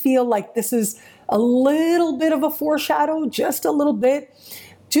do feel like this is a little bit of a foreshadow, just a little bit.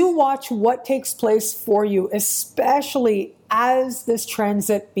 Do watch what takes place for you, especially as this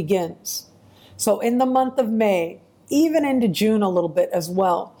transit begins. So in the month of May, even into June a little bit as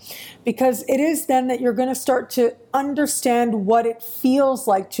well, because it is then that you're going to start to understand what it feels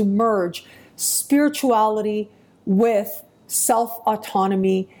like to merge spirituality with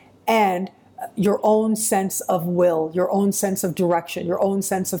self-autonomy and your own sense of will, your own sense of direction, your own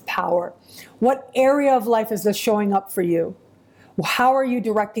sense of power. What area of life is this showing up for you? How are you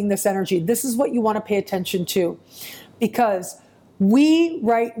directing this energy? This is what you want to pay attention to, because we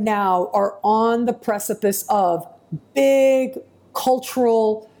right now are on the precipice of big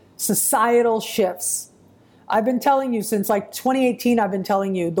cultural, societal shifts. I've been telling you since like 2018, I've been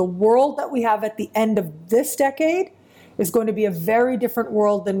telling you the world that we have at the end of this decade is going to be a very different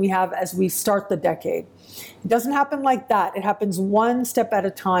world than we have as we start the decade. It doesn't happen like that. It happens one step at a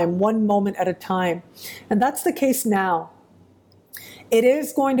time, one moment at a time. And that's the case now. It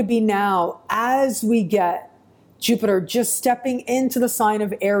is going to be now, as we get Jupiter just stepping into the sign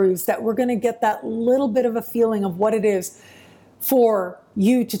of Aries, that we're going to get that little bit of a feeling of what it is for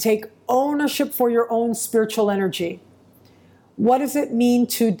you to take ownership for your own spiritual energy. What does it mean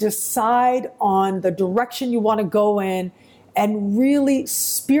to decide on the direction you want to go in and really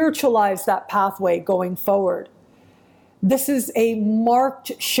spiritualize that pathway going forward? This is a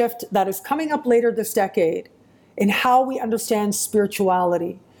marked shift that is coming up later this decade in how we understand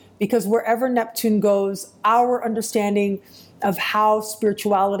spirituality, because wherever Neptune goes, our understanding of how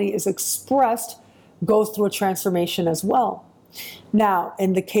spirituality is expressed goes through a transformation as well. Now,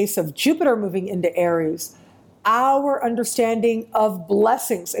 in the case of Jupiter moving into Aries, our understanding of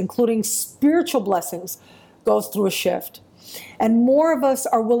blessings, including spiritual blessings, goes through a shift. And more of us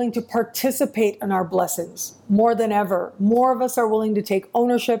are willing to participate in our blessings more than ever. More of us are willing to take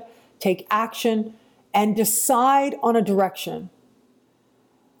ownership, take action, and decide on a direction,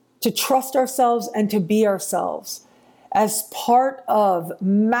 to trust ourselves and to be ourselves as part of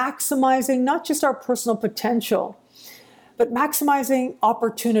maximizing not just our personal potential, but maximizing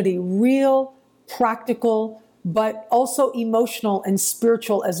opportunity, real, practical, but also emotional and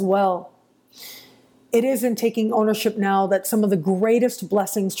spiritual as well. It is in taking ownership now that some of the greatest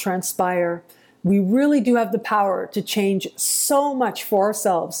blessings transpire. We really do have the power to change so much for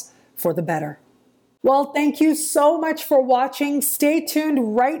ourselves for the better. Well, thank you so much for watching. Stay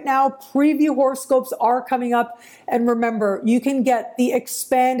tuned right now. Preview horoscopes are coming up. And remember, you can get the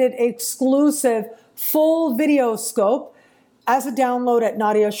expanded, exclusive, full video scope as a download at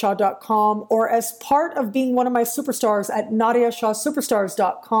nadiashah.com or as part of being one of my superstars at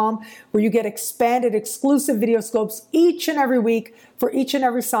nadiashahsuperstars.com, where you get expanded, exclusive video scopes each and every week for each and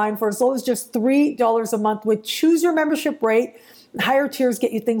every sign for as low as just $3 a month with choose your membership rate. Higher tiers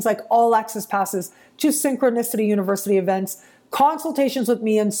get you things like all access passes to Synchronicity University events, consultations with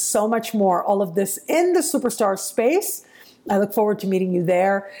me, and so much more. All of this in the superstar space. I look forward to meeting you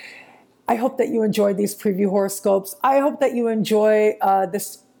there. I hope that you enjoyed these preview horoscopes. I hope that you enjoy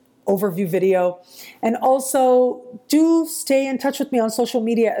this overview video. And also do stay in touch with me on social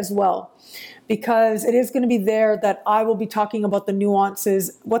media as well, because it is going to be there that I will be talking about the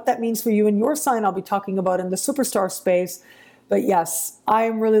nuances, what that means for you and your sign I'll be talking about in the superstar space. But yes, I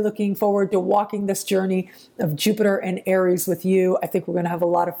am really looking forward to walking this journey of Jupiter and Aries with you. I think we're going to have a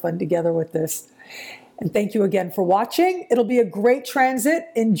lot of fun together with this. And thank you again for watching. It'll be a great transit.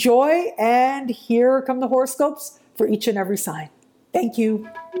 Enjoy. And here come the horoscopes for each and every sign. Thank you.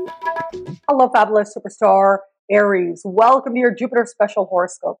 Hello, fabulous superstar Aries. Welcome to your Jupiter special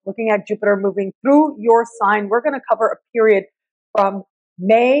horoscope. Looking at Jupiter moving through your sign, we're going to cover a period from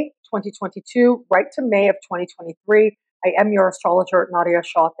May 2022 right to May of 2023. I am your astrologer, Nadia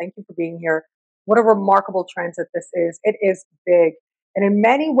Shah. Thank you for being here. What a remarkable transit this is. It is big. And in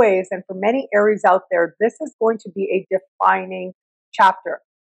many ways, and for many Aries out there, this is going to be a defining chapter.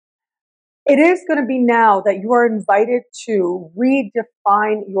 It is going to be now that you are invited to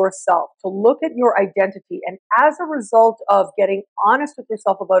redefine yourself, to look at your identity. And as a result of getting honest with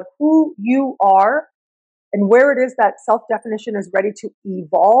yourself about who you are and where it is that self-definition is ready to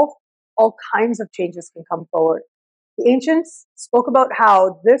evolve, all kinds of changes can come forward. The ancients spoke about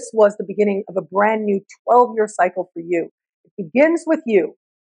how this was the beginning of a brand new 12-year cycle for you. It begins with you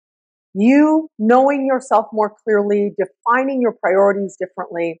knowing yourself more clearly, defining your priorities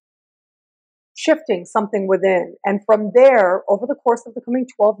differently, shifting something within. And from there, over the course of the coming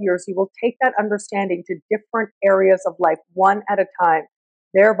 12 years, you will take that understanding to different areas of life, one at a time,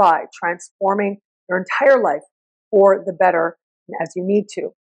 thereby transforming your entire life for the better as you need to.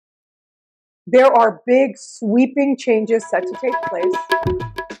 There are big, sweeping changes set to take place.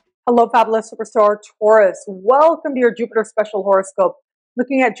 Hello, fabulous superstar Taurus. Welcome to your Jupiter special horoscope.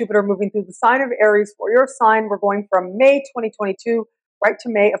 Looking at Jupiter moving through the sign of Aries for your sign, we're going from May 2022 right to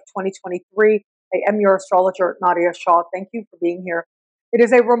May of 2023. I am your astrologer, Nadia Shah. Thank you for being here. It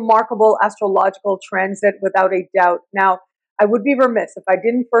is a remarkable astrological transit without a doubt. Now, I would be remiss if I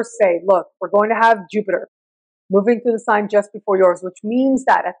didn't first say, look, we're going to have Jupiter moving through the sign just before yours, which means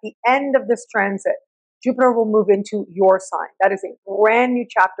that at the end of this transit, Jupiter will move into your sign. That is a brand new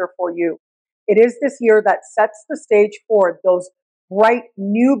chapter for you. It is this year that sets the stage for those bright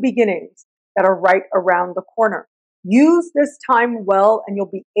new beginnings that are right around the corner. Use this time well, and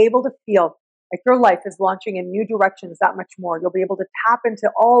you'll be able to feel like your life is launching in new directions that much more. You'll be able to tap into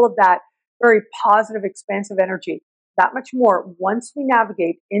all of that very positive, expansive energy that much more once we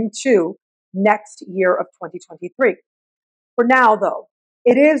navigate into next year of 2023. For now, though,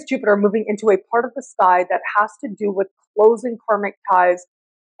 it is Jupiter moving into a part of the sky that has to do with closing karmic ties,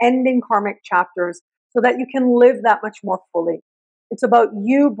 ending karmic chapters, so that you can live that much more fully. It's about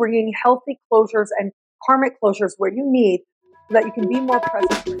you bringing healthy closures and karmic closures where you need so that you can be more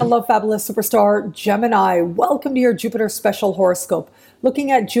present. Hello, fabulous superstar Gemini. Welcome to your Jupiter special horoscope.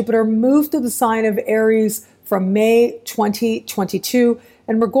 Looking at Jupiter move through the sign of Aries from May 2022,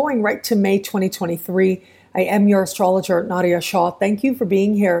 and we're going right to May 2023. I am your astrologer, Nadia Shah. Thank you for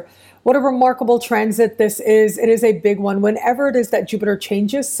being here. What a remarkable transit this is. It is a big one. Whenever it is that Jupiter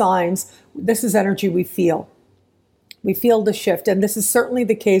changes signs, this is energy we feel. We feel the shift, and this is certainly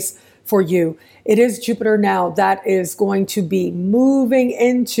the case for you. It is Jupiter now that is going to be moving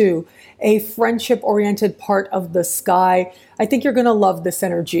into a friendship-oriented part of the sky. I think you're going to love this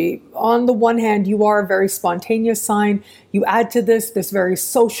energy. On the one hand, you are a very spontaneous sign. You add to this very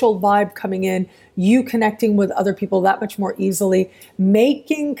social vibe coming in, you connecting with other people that much more easily,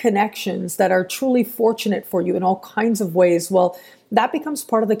 making connections that are truly fortunate for you in all kinds of ways. Well, that becomes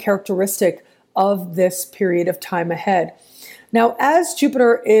part of the characteristic of this period of time ahead. Now, as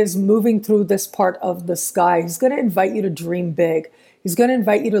Jupiter is moving through this part of the sky, he's going to invite you to dream big. He's going to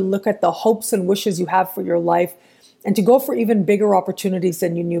invite you to look at the hopes and wishes you have for your life and to go for even bigger opportunities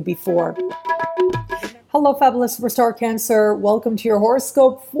than you knew before. Hello, fabulous superstar Cancer. Welcome to your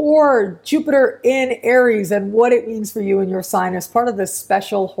horoscope for Jupiter in Aries and what it means for you and your sign as part of this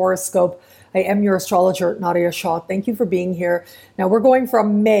special horoscope. I am your astrologer, Nadia Shah. Thank you for being here. Now, we're going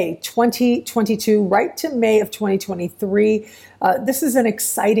from May 2022 right to May of 2023. This is an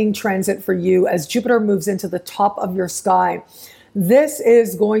exciting transit for you as Jupiter moves into the top of your sky. This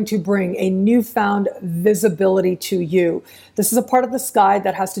is going to bring a newfound visibility to you. This is a part of the sky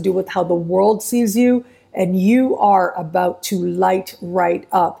that has to do with how the world sees you, and you are about to light right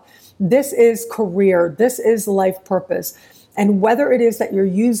up. This is career. This is life purpose. And whether it is that you're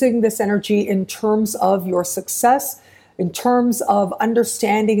using this energy in terms of your success, in terms of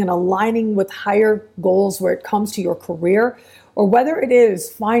understanding and aligning with higher goals where it comes to your career, or whether it is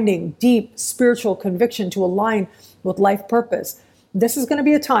finding deep spiritual conviction to align with life purpose, this is going to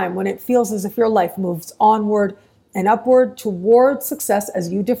be a time when it feels as if your life moves onward and upward towards success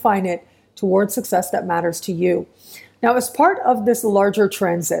as you define it, towards success that matters to you. Now, as part of this larger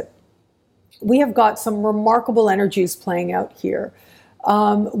transit, we have got some remarkable energies playing out here.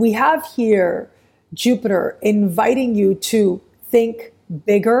 We have here Jupiter inviting you to think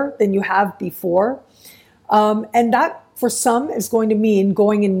bigger than you have before. And that, for some, is going to mean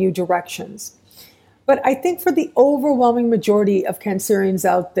going in new directions. But I think for the overwhelming majority of Cancerians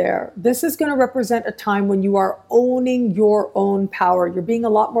out there, this is going to represent a time when you are owning your own power. You're being a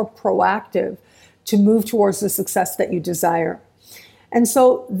lot more proactive to move towards the success that you desire. And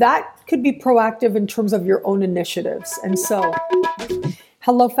so that could be proactive in terms of your own initiatives. And so,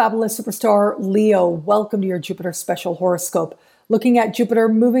 hello, fabulous superstar Leo. Welcome to your Jupiter special horoscope. Looking at Jupiter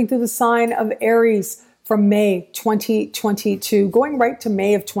moving through the sign of Aries from May 2022, going right to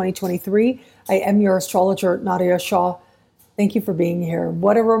May of 2023. I am your astrologer, Nadia Shah. Thank you for being here.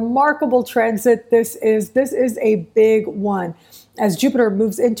 What a remarkable transit this is. This is a big one. As Jupiter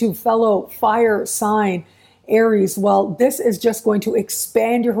moves into fellow fire sign, Aries, well, this is just going to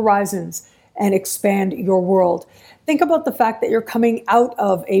expand your horizons and expand your world. Think about the fact that you're coming out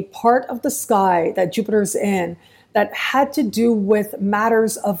of a part of the sky that Jupiter's in that had to do with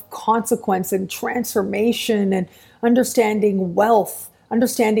matters of consequence and transformation and understanding wealth,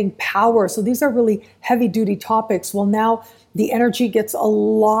 understanding power. So these are really heavy duty topics. Well, now the energy gets a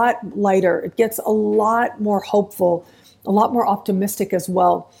lot lighter. It gets a lot more hopeful, a lot more optimistic as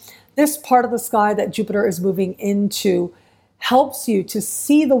well. This part of the sky that Jupiter is moving into helps you to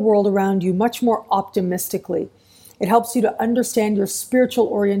see the world around you much more optimistically. It helps you to understand your spiritual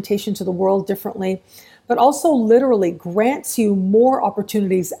orientation to the world differently, but also literally grants you more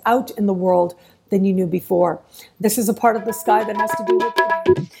opportunities out in the world than you knew before. This is a part of the sky that has to do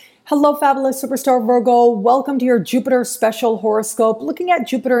with... Hello, fabulous superstar Virgo. Welcome to your Jupiter special horoscope, looking at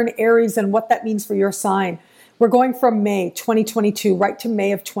Jupiter in Aries and what that means for your sign. We're going from May 2022 right to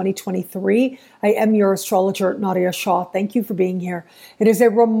May of 2023. I am your astrologer, Nadia Shah. Thank you for being here. It is a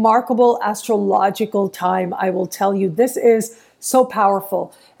remarkable astrological time. I will tell you, this is so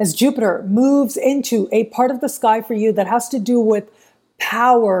powerful as Jupiter moves into a part of the sky for you that has to do with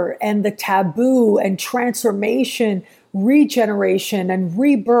power and the taboo and transformation, regeneration and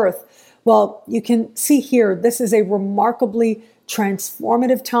rebirth. Well, you can see here, this is a remarkably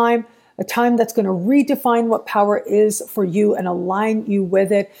transformative time, a time that's going to redefine what power is for you and align you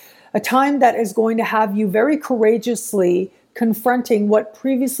with it, a time that is going to have you very courageously confronting what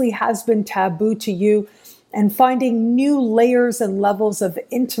previously has been taboo to you and finding new layers and levels of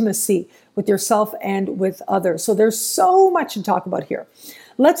intimacy with yourself and with others. So there's so much to talk about here.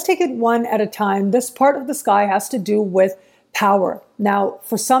 Let's take it one at a time. This part of the sky has to do with power. Now,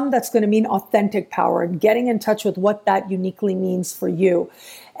 for some, that's going to mean authentic power and getting in touch with what that uniquely means for you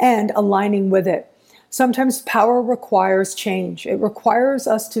and aligning with it. Sometimes power requires change. It requires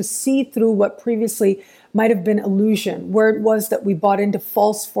us to see through what previously might have been illusion, where it was that we bought into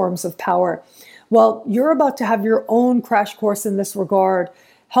false forms of power. Well, you're about to have your own crash course in this regard,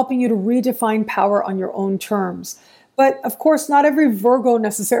 helping you to redefine power on your own terms. But of course, not every Virgo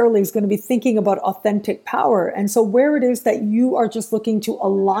necessarily is going to be thinking about authentic power. And so where it is that you are just looking to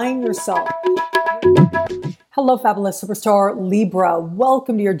align yourself. Hello, fabulous superstar Libra.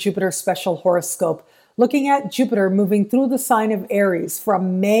 Welcome to your Jupiter special horoscope. Looking at Jupiter moving through the sign of Aries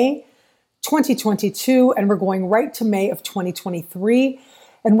from May 2022, and we're going right to May of 2023.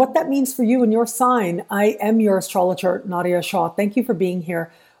 And what that means for you and your sign. I am your astrologer, Nadia Shah. Thank you for being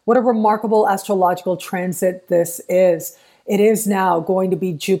here. What a remarkable astrological transit this is. It is now going to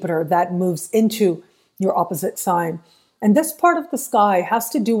be Jupiter that moves into your opposite sign. And this part of the sky has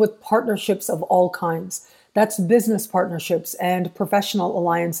to do with partnerships of all kinds. That's business partnerships and professional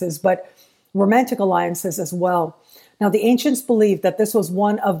alliances, but romantic alliances as well. Now, the ancients believed that this was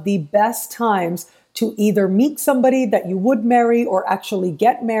one of the best times to either meet somebody that you would marry or actually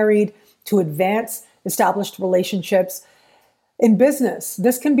get married, to advance established relationships. In business,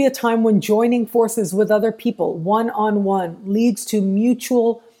 this can be a time when joining forces with other people, one-on-one, leads to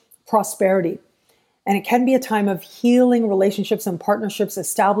mutual prosperity. And it can be a time of healing relationships and partnerships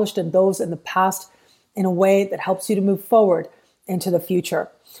established in those in the past in a way that helps you to move forward into the future.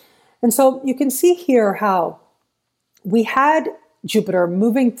 And so you can see here how we had Jupiter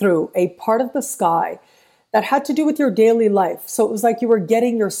moving through a part of the sky that had to do with your daily life. So it was like you were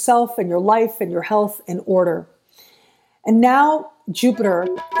getting yourself and your life and your health in order. And now Jupiter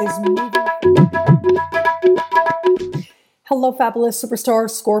is moving. Hello, fabulous superstar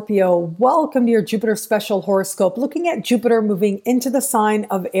Scorpio. Welcome to your Jupiter special horoscope, looking at Jupiter moving into the sign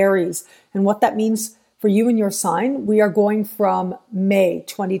of Aries and what that means for you and your sign. We are going from May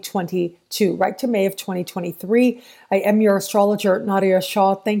 2022 right to May of 2023. I am your astrologer, Nadia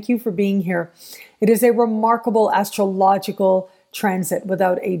Shah. Thank you for being here. It is a remarkable astrological transit,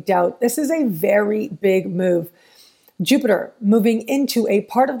 without a doubt. This is a very big move. Jupiter moving into a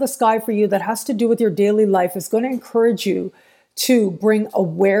part of the sky for you that has to do with your daily life is going to encourage you to bring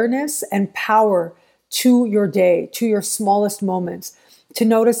awareness and power to your day, to your smallest moments, to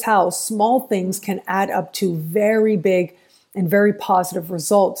notice how small things can add up to very big and very positive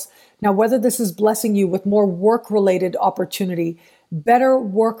results. Now, whether this is blessing you with more work-related opportunity, better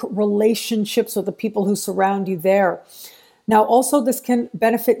work relationships with the people who surround you there. Now, also, this can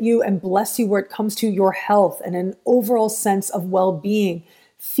benefit you and bless you where it comes to your health and an overall sense of well-being,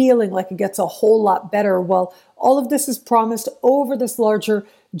 feeling like it gets a whole lot better. Well, all of this is promised over this larger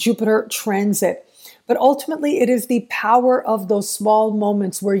Jupiter transit. But ultimately, it is the power of those small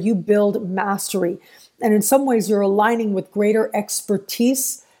moments where you build mastery. And in some ways, you're aligning with greater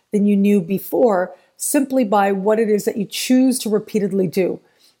expertise than you knew before, simply by what it is that you choose to repeatedly do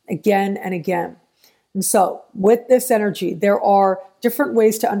again and again. And so with this energy, there are different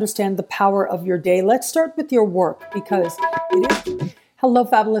ways to understand the power of your day. Let's start with your work, because it is. Hello,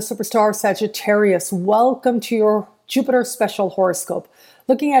 fabulous superstar Sagittarius. Welcome to your Jupiter special horoscope,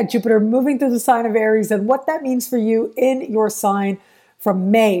 looking at Jupiter moving through the sign of Aries and what that means for you in your sign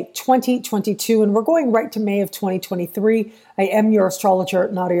from May 2022. And we're going right to May of 2023. I am your astrologer,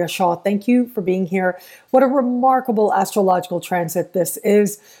 Nadia Shah. Thank you for being here. What a remarkable astrological transit this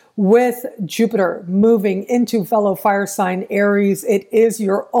is, with Jupiter moving into fellow fire sign Aries. It is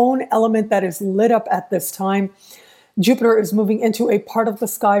your own element that is lit up at this time. Jupiter is moving into a part of the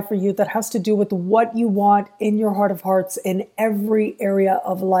sky for you that has to do with what you want in your heart of hearts in every area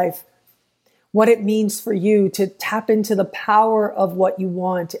of life. What it means for you to tap into the power of what you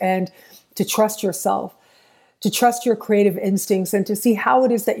want and to trust yourself. to trust your creative instincts, and to see how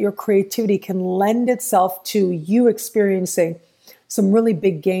it is that your creativity can lend itself to you experiencing some really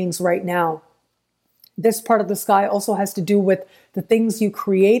big gains right now. This part of the sky also has to do with the things you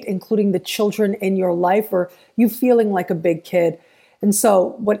create, including the children in your life, or you feeling like a big kid. And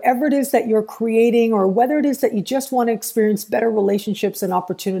so whatever it is that you're creating, or whether it is that you just want to experience better relationships and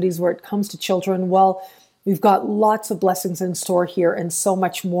opportunities where it comes to children, well, we've got lots of blessings in store here and so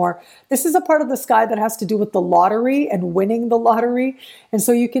much more. This is a part of the sky that has to do with the lottery and winning the lottery. And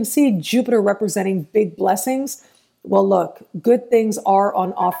so you can see Jupiter representing big blessings. Well, look, good things are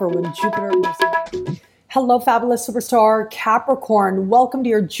on offer when Jupiter moves in. Hello, fabulous superstar Capricorn. Welcome to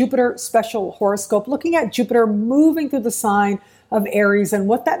your Jupiter special horoscope, looking at Jupiter moving through the sign of Aries and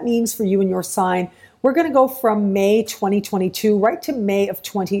what that means for you and your sign. We're going to go from May 2022 right to May of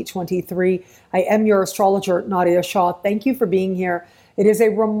 2023. I am your astrologer, Nadia Shah. Thank you for being here. It is a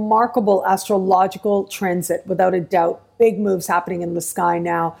remarkable astrological transit, without a doubt. Big moves happening in the sky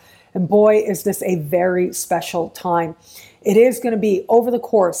now. And boy, is this a very special time. It is going to be over the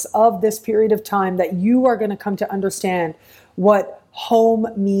course of this period of time that you are going to come to understand what home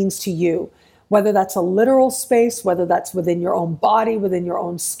means to you, whether that's a literal space, whether that's within your own body, within your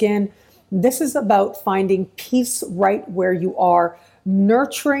own skin. This is about finding peace right where you are,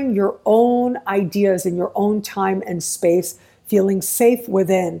 nurturing your own ideas in your own time and space, feeling safe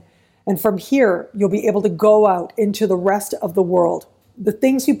within. And from here, you'll be able to go out into the rest of the world. The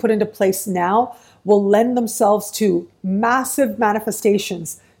things you put into place now will lend themselves to massive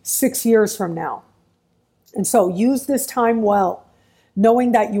manifestations 6 years from now. And so use this time well,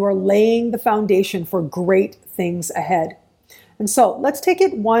 knowing that you are laying the foundation for great things ahead. And so let's take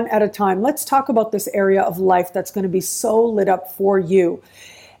it one at a time. Let's talk about this area of life that's going to be so lit up for you.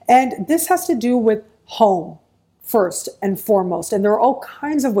 And this has to do with home first and foremost. And there are all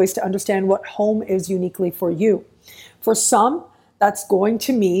kinds of ways to understand what home is uniquely for you. For some, that's going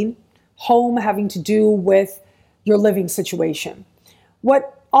to mean home having to do with your living situation.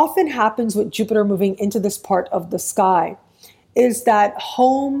 What often happens with Jupiter moving into this part of the sky is that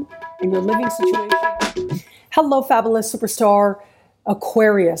home and your living situation. Hello, fabulous superstar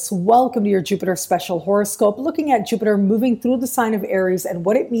Aquarius. Welcome to your Jupiter special horoscope, looking at Jupiter moving through the sign of Aries and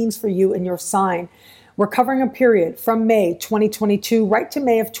what it means for you and your sign. We're covering a period from May 2022 right to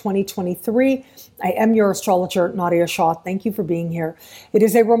May of 2023. I am your astrologer, Nadia Shah. Thank you for being here. It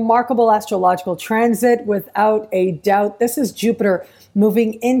is a remarkable astrological transit, without a doubt. This is Jupiter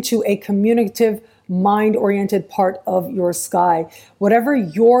moving into a communicative, mind-oriented part of your sky. Whatever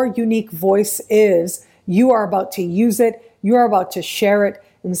your unique voice is, you are about to use it. You are about to share it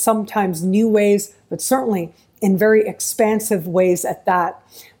in sometimes new ways, but certainly in very expansive ways at that.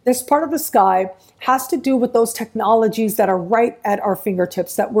 This part of the sky has to do with those technologies that are right at our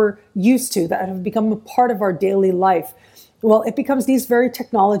fingertips, that we're used to, that have become a part of our daily life. Well, it becomes these very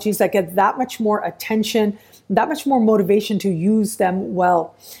technologies that get that much more attention, that much more motivation to use them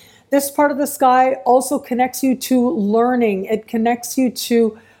well. This part of the sky also connects you to learning. It connects you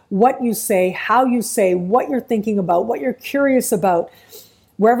to what you say, how you say, what you're thinking about, what you're curious about.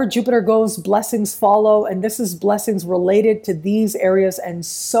 Wherever Jupiter goes, blessings follow, and this is blessings related to these areas and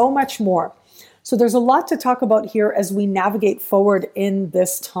so much more. So there's a lot to talk about here as we navigate forward in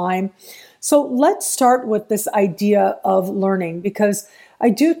this time. So let's start with this idea of learning, because I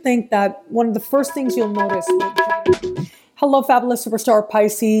do think that one of the first things you'll notice. Hello, fabulous superstar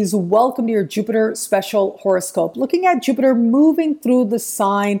Pisces. Welcome to your Jupiter special horoscope, looking at Jupiter moving through the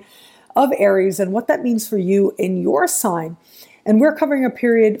sign of Aries and what that means for you in your sign. And we're covering a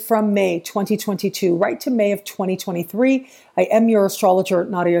period from May 2022 right to May of 2023. I am your astrologer,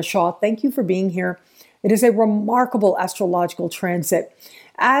 Nadia Shah. Thank you for being here. It is a remarkable astrological transit.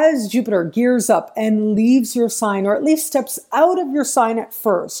 As Jupiter gears up and leaves your sign, or at least steps out of your sign at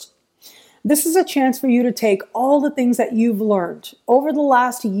first, this is a chance for you to take all the things that you've learned over the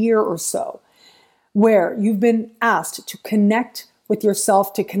last year or so, where you've been asked to connect with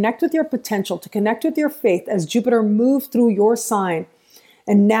yourself, to connect with your potential, to connect with your faith as Jupiter moved through your sign.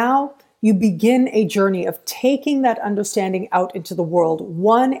 And now you begin a journey of taking that understanding out into the world,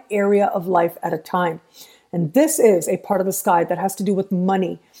 one area of life at a time. And this is a part of the sky that has to do with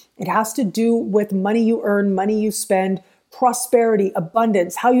money. It has to do with money you earn, money you spend, prosperity,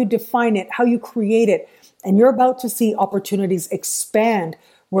 abundance, how you define it, how you create it. And you're about to see opportunities expand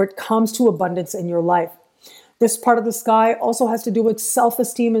where it comes to abundance in your life. This part of the sky also has to do with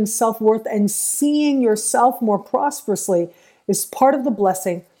self-esteem and self-worth, and seeing yourself more prosperously is part of the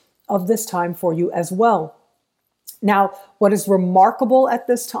blessing of this time for you as well. Now, what is remarkable at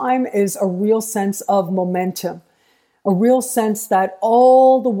this time is a real sense of momentum. a real sense that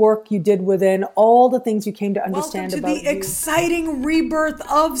all the work you did within, all the things you came to understand Welcome about to the exciting rebirth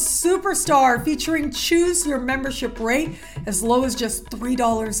of Superstar, featuring choose your membership rate as low as just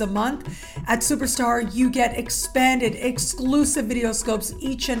 $3 a month. At Superstar, you get expanded, exclusive video scopes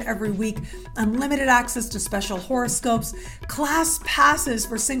each and every week, unlimited access to special horoscopes, class passes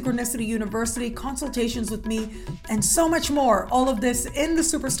for Synchronicity University, consultations with me, and so much more. All of this in the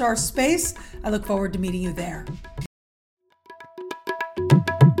Superstar space. I look forward to meeting you there.